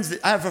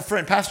have a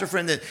friend, pastor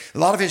friend, that a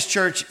lot of his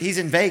church, he's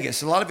in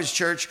Vegas. A lot of his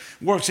church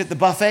works at the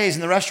buffets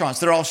and the restaurants.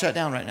 They're all shut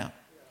down right now.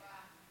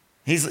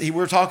 We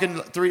were talking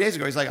 3 days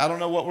ago. He's like, I don't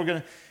know what we're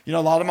going to, a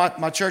lot of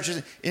my church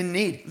is in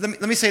need.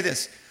 Let me say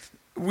this.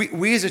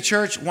 We as a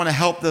church want to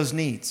help those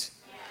needs.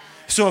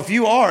 So if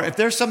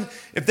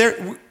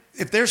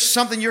there's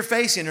something you're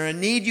facing or a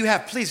need you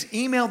have, please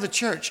email the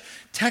church,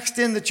 text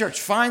in the church,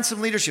 find some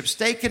leadership,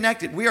 stay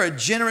connected. We are a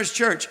generous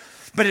church,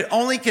 but it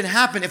only can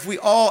happen if we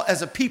all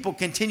as a people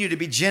continue to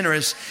be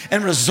generous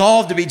and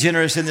resolve to be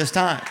generous in this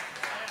time.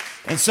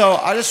 And so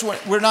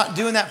we're not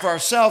doing that for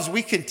ourselves.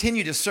 We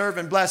continue to serve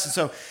and bless. And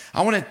so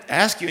I want to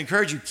ask you,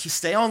 encourage you,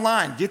 stay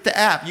online, get the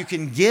app. You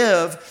can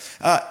give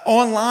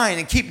online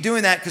and keep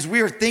doing that because we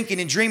are thinking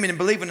and dreaming and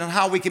believing on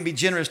how we can be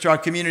generous to our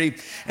community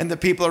and the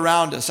people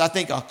around us. I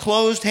think a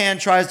closed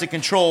hand tries to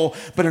control,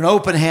 but an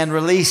open hand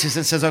releases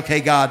and says,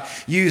 okay, God,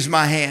 use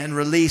my hand,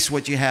 release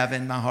what you have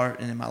in my heart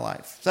and in my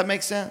life. Does that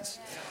make sense?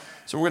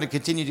 So we're going to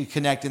continue to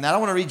connect in that. I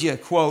want to read you a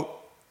quote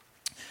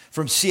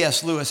from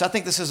C.S. Lewis. I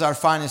think this is our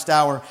finest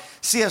hour.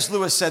 C.S.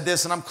 Lewis said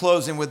this, and I'm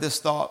closing with this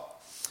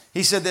thought.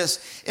 He said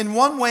this: in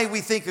one way,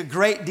 we think a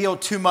great deal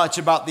too much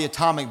about the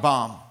atomic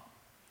bomb.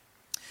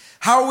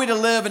 How are we to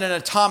live in an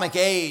atomic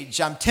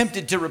age? I'm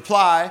tempted to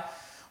reply,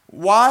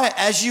 why,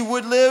 as you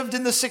would lived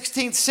in the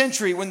 16th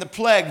century when the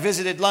plague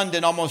visited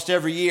London almost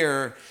every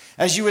year,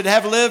 as you would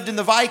have lived in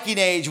the Viking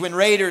age when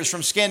raiders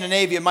from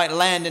Scandinavia might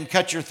land and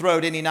cut your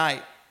throat any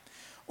night.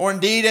 Or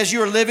indeed, as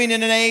you are living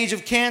in an age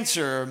of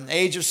cancer, an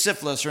age of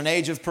syphilis, or an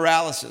age of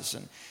paralysis,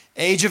 an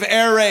age of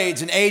air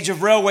raids, an age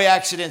of railway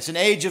accidents, an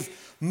age of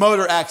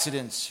motor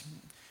accidents.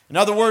 In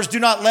other words, do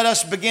not let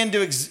us begin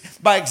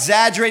by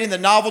exaggerating the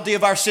novelty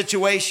of our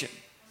situation.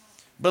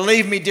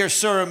 Believe me, dear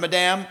sir and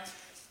madam,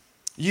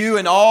 you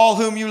and all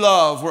whom you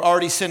love were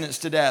already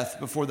sentenced to death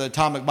before the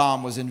atomic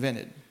bomb was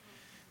invented.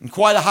 And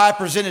quite a high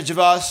percentage of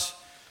us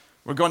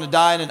were going to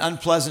die in an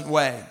unpleasant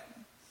way.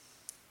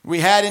 We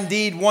had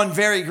indeed one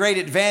very great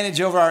advantage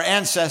over our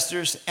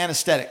ancestors,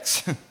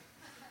 anesthetics.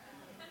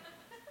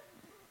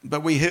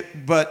 but we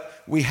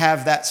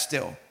have that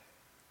still.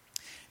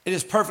 It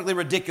is perfectly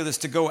ridiculous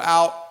to go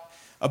out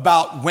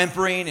about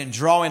whimpering and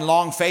drawing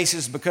long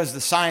faces because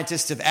the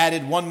scientists have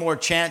added one more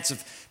chance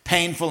of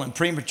painful and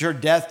premature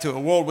death to a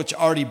world which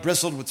already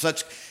bristled with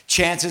such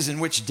chances, in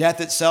which death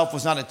itself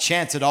was not a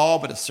chance at all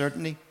but a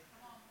certainty.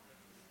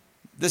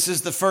 This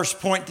is the first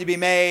point to be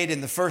made,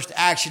 and the first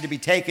action to be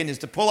taken is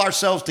to pull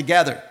ourselves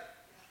together.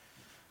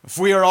 If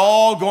we are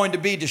all going to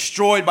be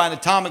destroyed by an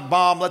atomic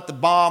bomb, let the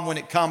bomb, when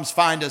it comes,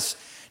 find us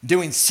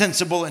doing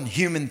sensible and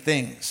human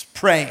things,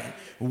 praying,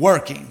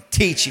 working,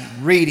 teaching,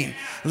 reading,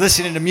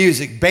 listening to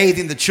music,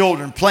 bathing the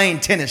children, playing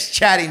tennis,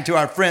 chatting to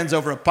our friends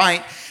over a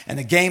pint and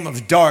a game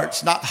of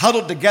darts, not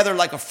huddled together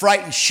like a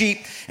frightened sheep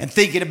and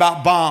thinking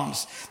about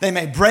bombs. They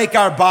may break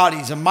our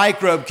bodies. A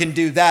microbe can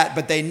do that,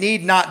 but they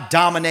need not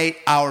dominate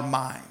our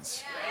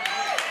minds.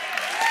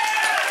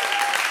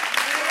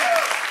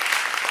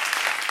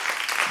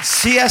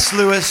 C.S.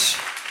 Lewis,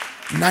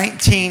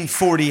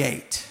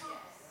 1948.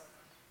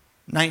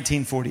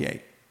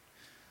 1948.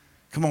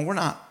 Come on, we're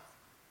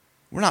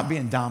not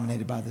being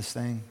dominated by this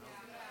thing.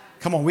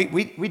 Come on,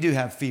 we do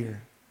have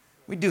fear.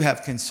 We do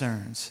have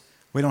concerns.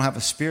 We don't have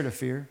a spirit of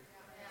fear.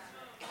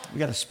 We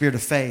got a spirit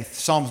of faith.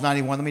 Psalms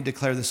 91, let me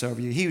declare this over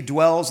you. He who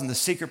dwells in the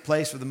secret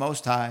place of the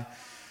Most High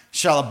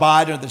shall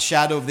abide under the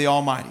shadow of the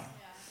Almighty.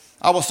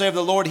 I will say of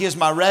the Lord, He is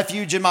my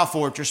refuge and my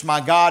fortress, my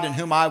God in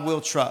whom I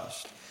will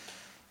trust.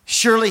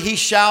 Surely he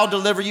shall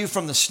deliver you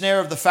from the snare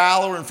of the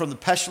fowler and from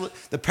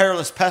the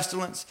perilous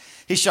pestilence.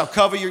 He shall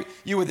cover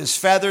you with his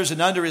feathers,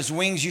 and under his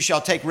wings you shall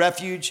take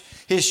refuge.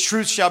 His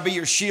truth shall be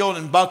your shield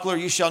and buckler.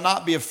 You shall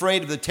not be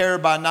afraid of the terror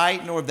by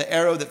night, nor of the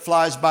arrow that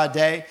flies by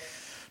day,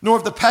 nor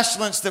of the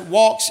pestilence that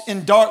walks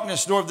in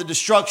darkness, nor of the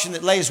destruction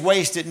that lays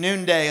waste at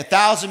noonday.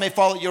 1,000 may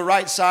fall at your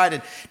right side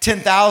and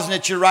 10,000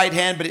 at your right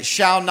hand, but it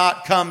shall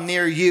not come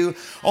near you.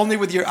 Only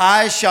with your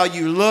eyes shall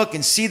you look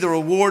and see the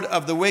reward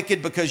of the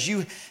wicked, because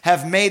you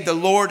have made the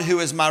Lord, who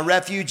is my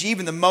refuge,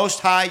 even the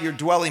Most High, your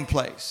dwelling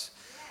place.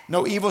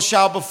 No evil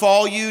shall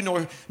befall you,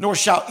 nor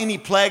shall any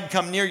plague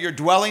come near your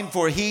dwelling,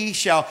 for he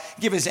shall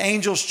give his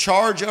angels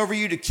charge over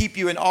you to keep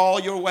you in all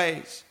your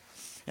ways.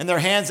 In their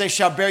hands they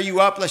shall bear you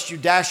up, lest you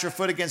dash your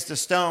foot against a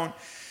stone.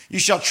 You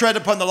shall tread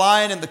upon the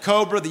lion and the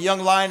cobra, the young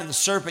lion and the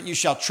serpent you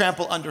shall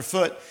trample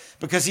underfoot,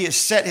 because he has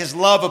set his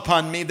love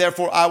upon me.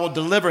 Therefore I will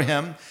deliver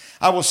him.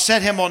 I will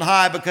set him on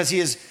high, because he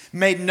has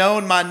made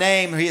known my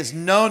name, or he has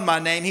known my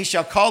name. He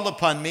shall call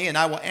upon me, and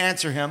I will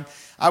answer him.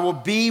 I will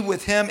be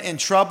with him in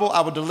trouble.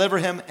 I will deliver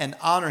him and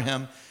honor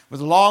him.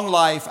 With long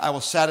life I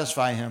will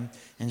satisfy him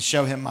and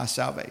show him my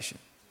salvation.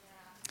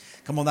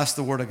 Come on, that's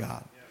the word of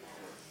God.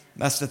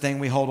 That's the thing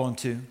we hold on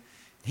to.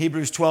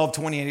 Hebrews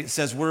 12:28, it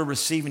says we're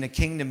receiving a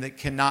kingdom that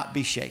cannot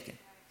be shaken.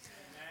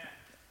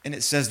 And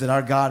it says that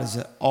our God is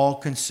an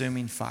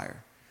all-consuming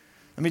fire.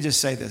 Let me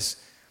just say this.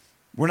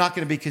 We're not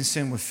going to be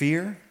consumed with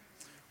fear.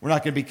 We're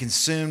not going to be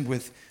consumed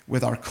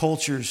with our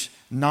culture's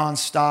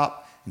nonstop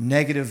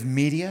negative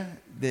media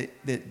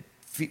that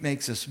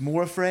makes us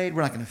more afraid.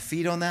 We're not going to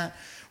feed on that.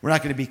 We're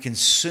not going to be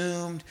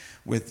consumed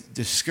with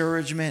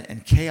discouragement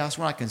and chaos.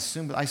 We're not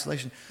consumed with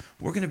isolation.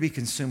 We're going to be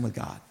consumed with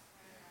God.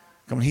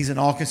 Come on, he's an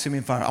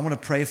all-consuming fire. I want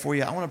to pray for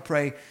you. I want to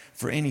pray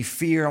for any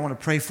fear. I want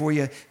to pray for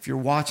you. If you're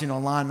watching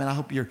online, man, I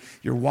hope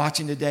you're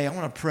watching today. I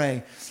want to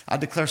pray. I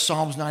declare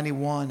Psalms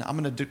 91. I'm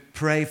going to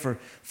pray for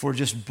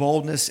just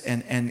boldness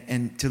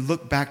and to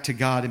look back to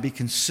God and be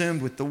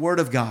consumed with the Word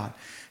of God.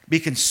 Be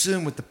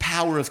consumed with the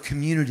power of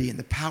community and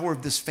the power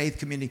of this faith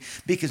community.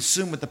 Be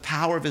consumed with the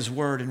power of his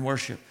Word and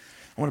worship.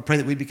 I want to pray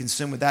that we'd be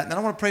consumed with that. And then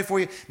I want to pray for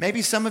you.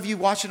 Maybe some of you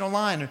watching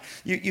online, or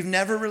you've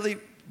never really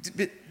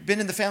been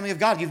in the family of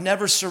God. You've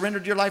never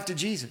surrendered your life to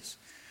Jesus.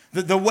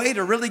 The way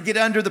to really get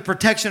under the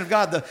protection of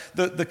God,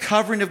 the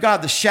covering of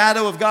God, the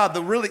shadow of God,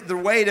 the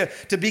way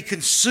to be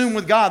consumed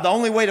with God, the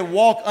only way to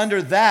walk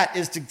under that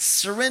is to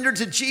surrender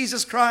to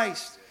Jesus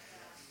Christ.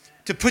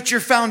 To put your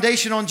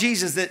foundation on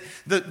Jesus, that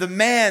the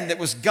man that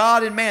was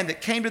God and man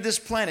that came to this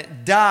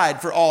planet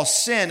died for all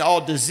sin, all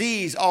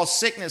disease, all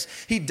sickness.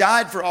 He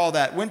died for all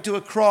that, went to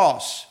a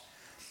cross,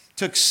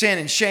 took sin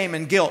and shame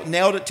and guilt,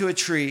 nailed it to a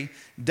tree,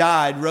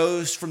 died,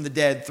 rose from the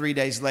dead 3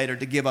 days later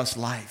to give us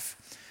life,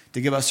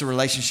 to give us a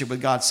relationship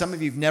with God. Some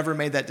of you have never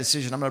made that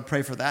decision. I'm going to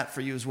pray for that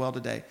for you as well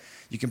today.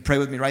 You can pray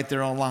with me right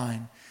there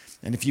online.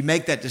 And if you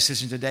make that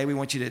decision today, we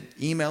want you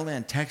to email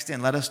in, text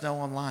in, let us know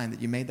online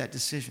that you made that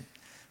decision.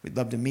 We'd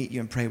love to meet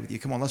you and pray with you.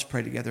 Come on, let's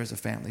pray together as a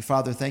family.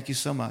 Father, thank you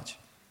so much.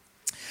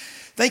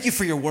 Thank you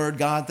for your word,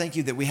 God. Thank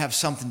you that we have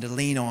something to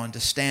lean on, to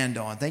stand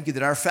on. Thank you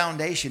that our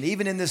foundation,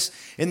 even in this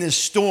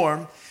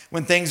storm,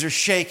 when things are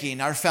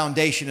shaking, our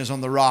foundation is on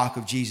the rock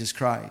of Jesus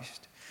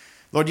Christ.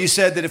 Lord, you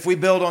said that if we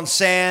build on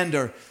sand,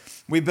 or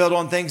we build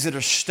on things that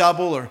are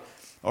stubble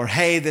or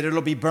hay, that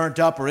it'll be burnt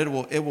up, or it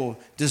will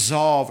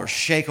dissolve or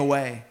shake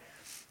away.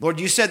 Lord,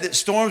 you said that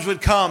storms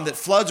would come, that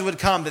floods would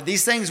come, that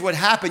these things would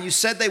happen. You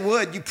said they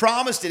would. You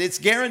promised it. It's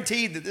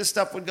guaranteed that this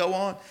stuff would go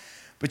on.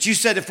 But you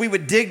said if we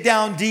would dig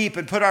down deep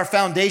and put our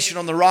foundation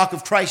on the rock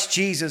of Christ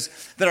Jesus,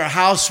 that our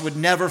house would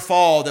never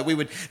fall, that we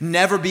would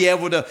never be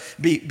able to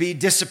be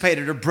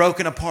dissipated or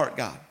broken apart,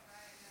 God.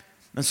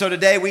 And so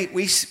today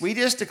we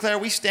just declare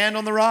we stand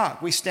on the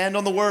rock. We stand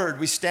on the word.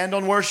 We stand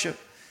on worship.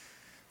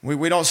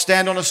 We don't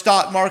stand on a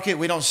stock market.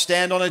 We don't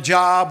stand on a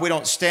job. We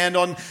don't stand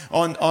on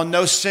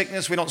no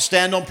sickness. We don't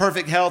stand on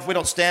perfect health. We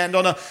don't stand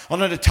on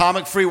an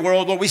atomic-free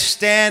world. Lord, we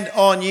stand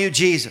on you,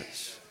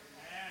 Jesus.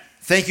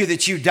 Thank you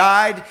that you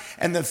died,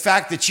 and the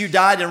fact that you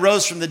died and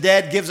rose from the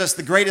dead gives us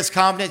the greatest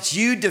confidence.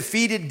 You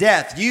defeated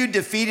death. You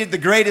defeated the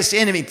greatest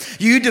enemy.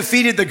 You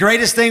defeated the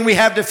greatest thing we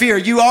have to fear.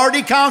 You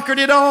already conquered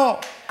it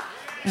all.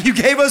 You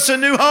gave us a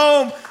new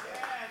home.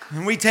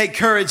 And we take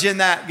courage in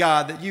that,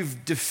 God, that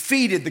you've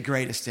defeated the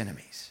greatest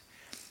enemies.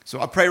 So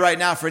I pray right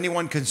now for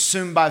anyone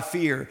consumed by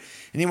fear,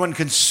 anyone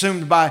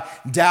consumed by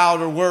doubt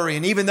or worry,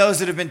 and even those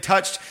that have been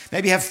touched,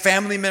 maybe have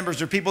family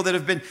members or people that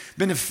have been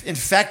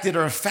infected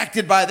or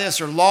affected by this,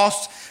 or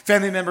lost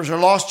family members or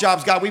lost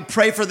jobs. God, we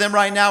pray for them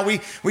right now. We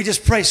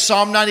just pray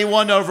Psalm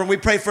 91 over them. We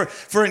pray for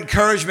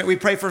encouragement. We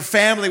pray for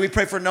family. We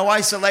pray for no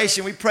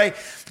isolation. We pray,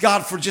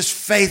 God, for just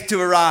faith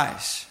to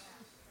arise.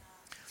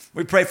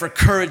 We pray for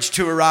courage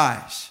to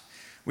arise.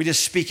 We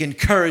just speak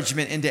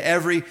encouragement into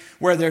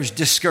everywhere there's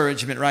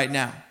discouragement right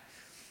now.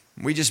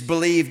 We just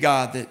believe,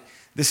 God, that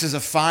this is a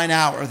fine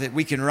hour that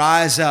we can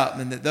rise up,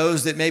 and that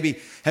those that maybe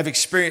have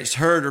experienced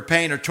hurt or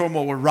pain or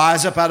turmoil will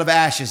rise up out of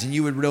ashes, and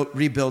you would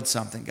rebuild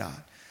something,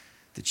 God.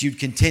 That you'd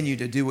continue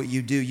to do what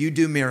you do. You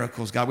do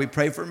miracles, God. We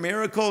pray for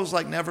miracles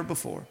like never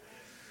before.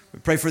 We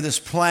pray for this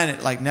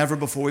planet like never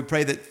before. We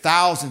pray that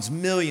thousands,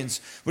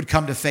 millions would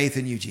come to faith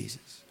in you,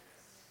 Jesus.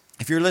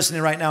 If you're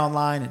listening right now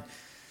online and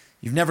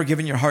you've never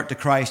given your heart to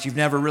Christ, you've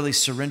never really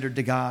surrendered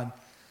to God,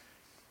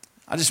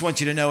 I just want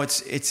you to know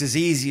it's as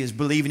easy as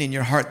believing in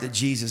your heart that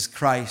Jesus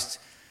Christ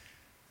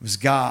was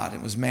God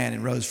and was man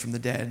and rose from the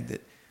dead.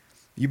 That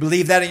you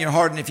believe that in your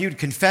heart, and if you'd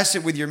confess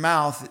it with your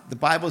mouth, the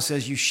Bible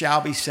says you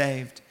shall be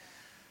saved.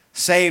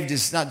 Saved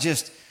is not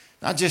just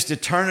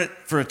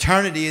for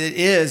eternity.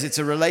 It's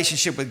a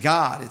relationship with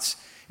God.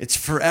 It's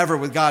forever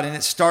with God, and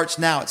it starts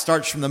now. It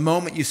starts from the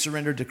moment you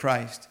surrender to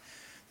Christ.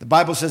 The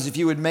Bible says if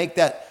you would make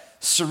that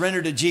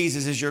surrender to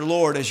Jesus as your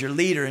Lord, as your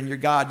leader and your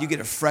God, you get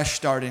a fresh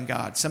start in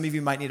God. Some of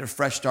you might need a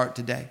fresh start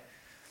today.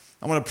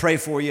 I want to pray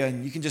for you,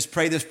 and you can just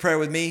pray this prayer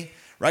with me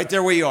right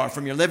there where you are,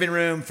 from your living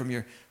room, from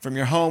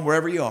your home,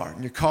 wherever you are,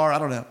 in your car, I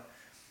don't know,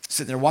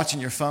 sitting there watching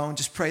your phone.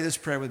 Just pray this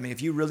prayer with me.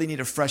 If you really need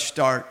a fresh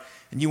start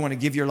and you want to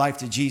give your life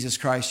to Jesus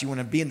Christ, you want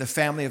to be in the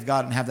family of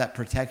God and have that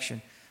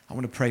protection, I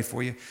want to pray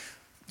for you.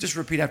 Just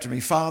repeat after me.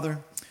 Father,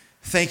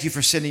 thank you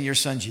for sending your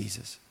son,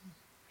 Jesus.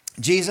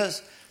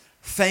 Jesus,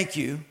 thank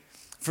you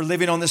for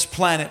living on this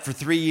planet for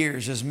 3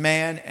 years as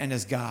man and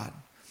as God.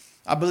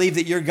 I believe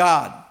that you're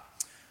God.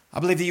 I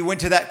believe that you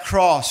went to that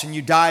cross and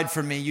you died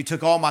for me. You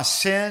took all my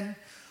sin,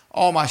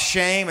 all my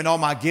shame, and all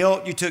my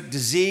guilt. You took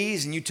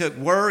disease and you took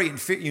worry and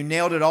fear. You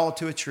nailed it all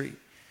to a tree.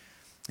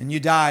 And you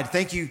died.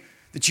 Thank you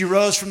that you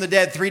rose from the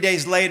dead 3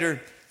 days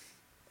later.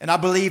 And I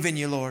believe in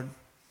you, Lord.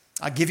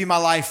 I give you my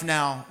life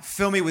now.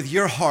 Fill me with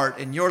your heart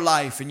and your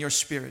life and your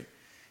spirit.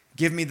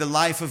 Give me the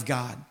life of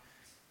God.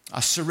 I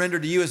surrender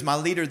to you as my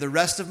leader the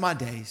rest of my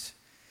days.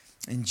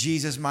 In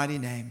Jesus' mighty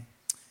name,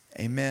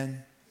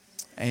 amen.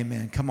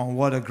 Amen. Come on,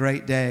 what a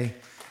great day.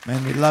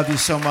 Man, we love you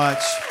so much.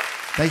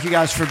 Thank you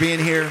guys for being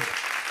here.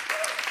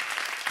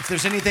 If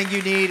there's anything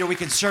you need or we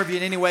can serve you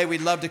in any way,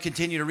 we'd love to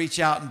continue to reach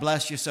out and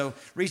bless you. So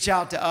reach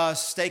out to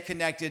us. Stay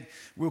connected.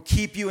 We'll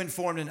keep you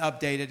informed and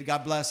updated.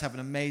 God bless. Have an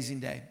amazing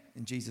day.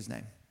 In Jesus'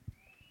 name.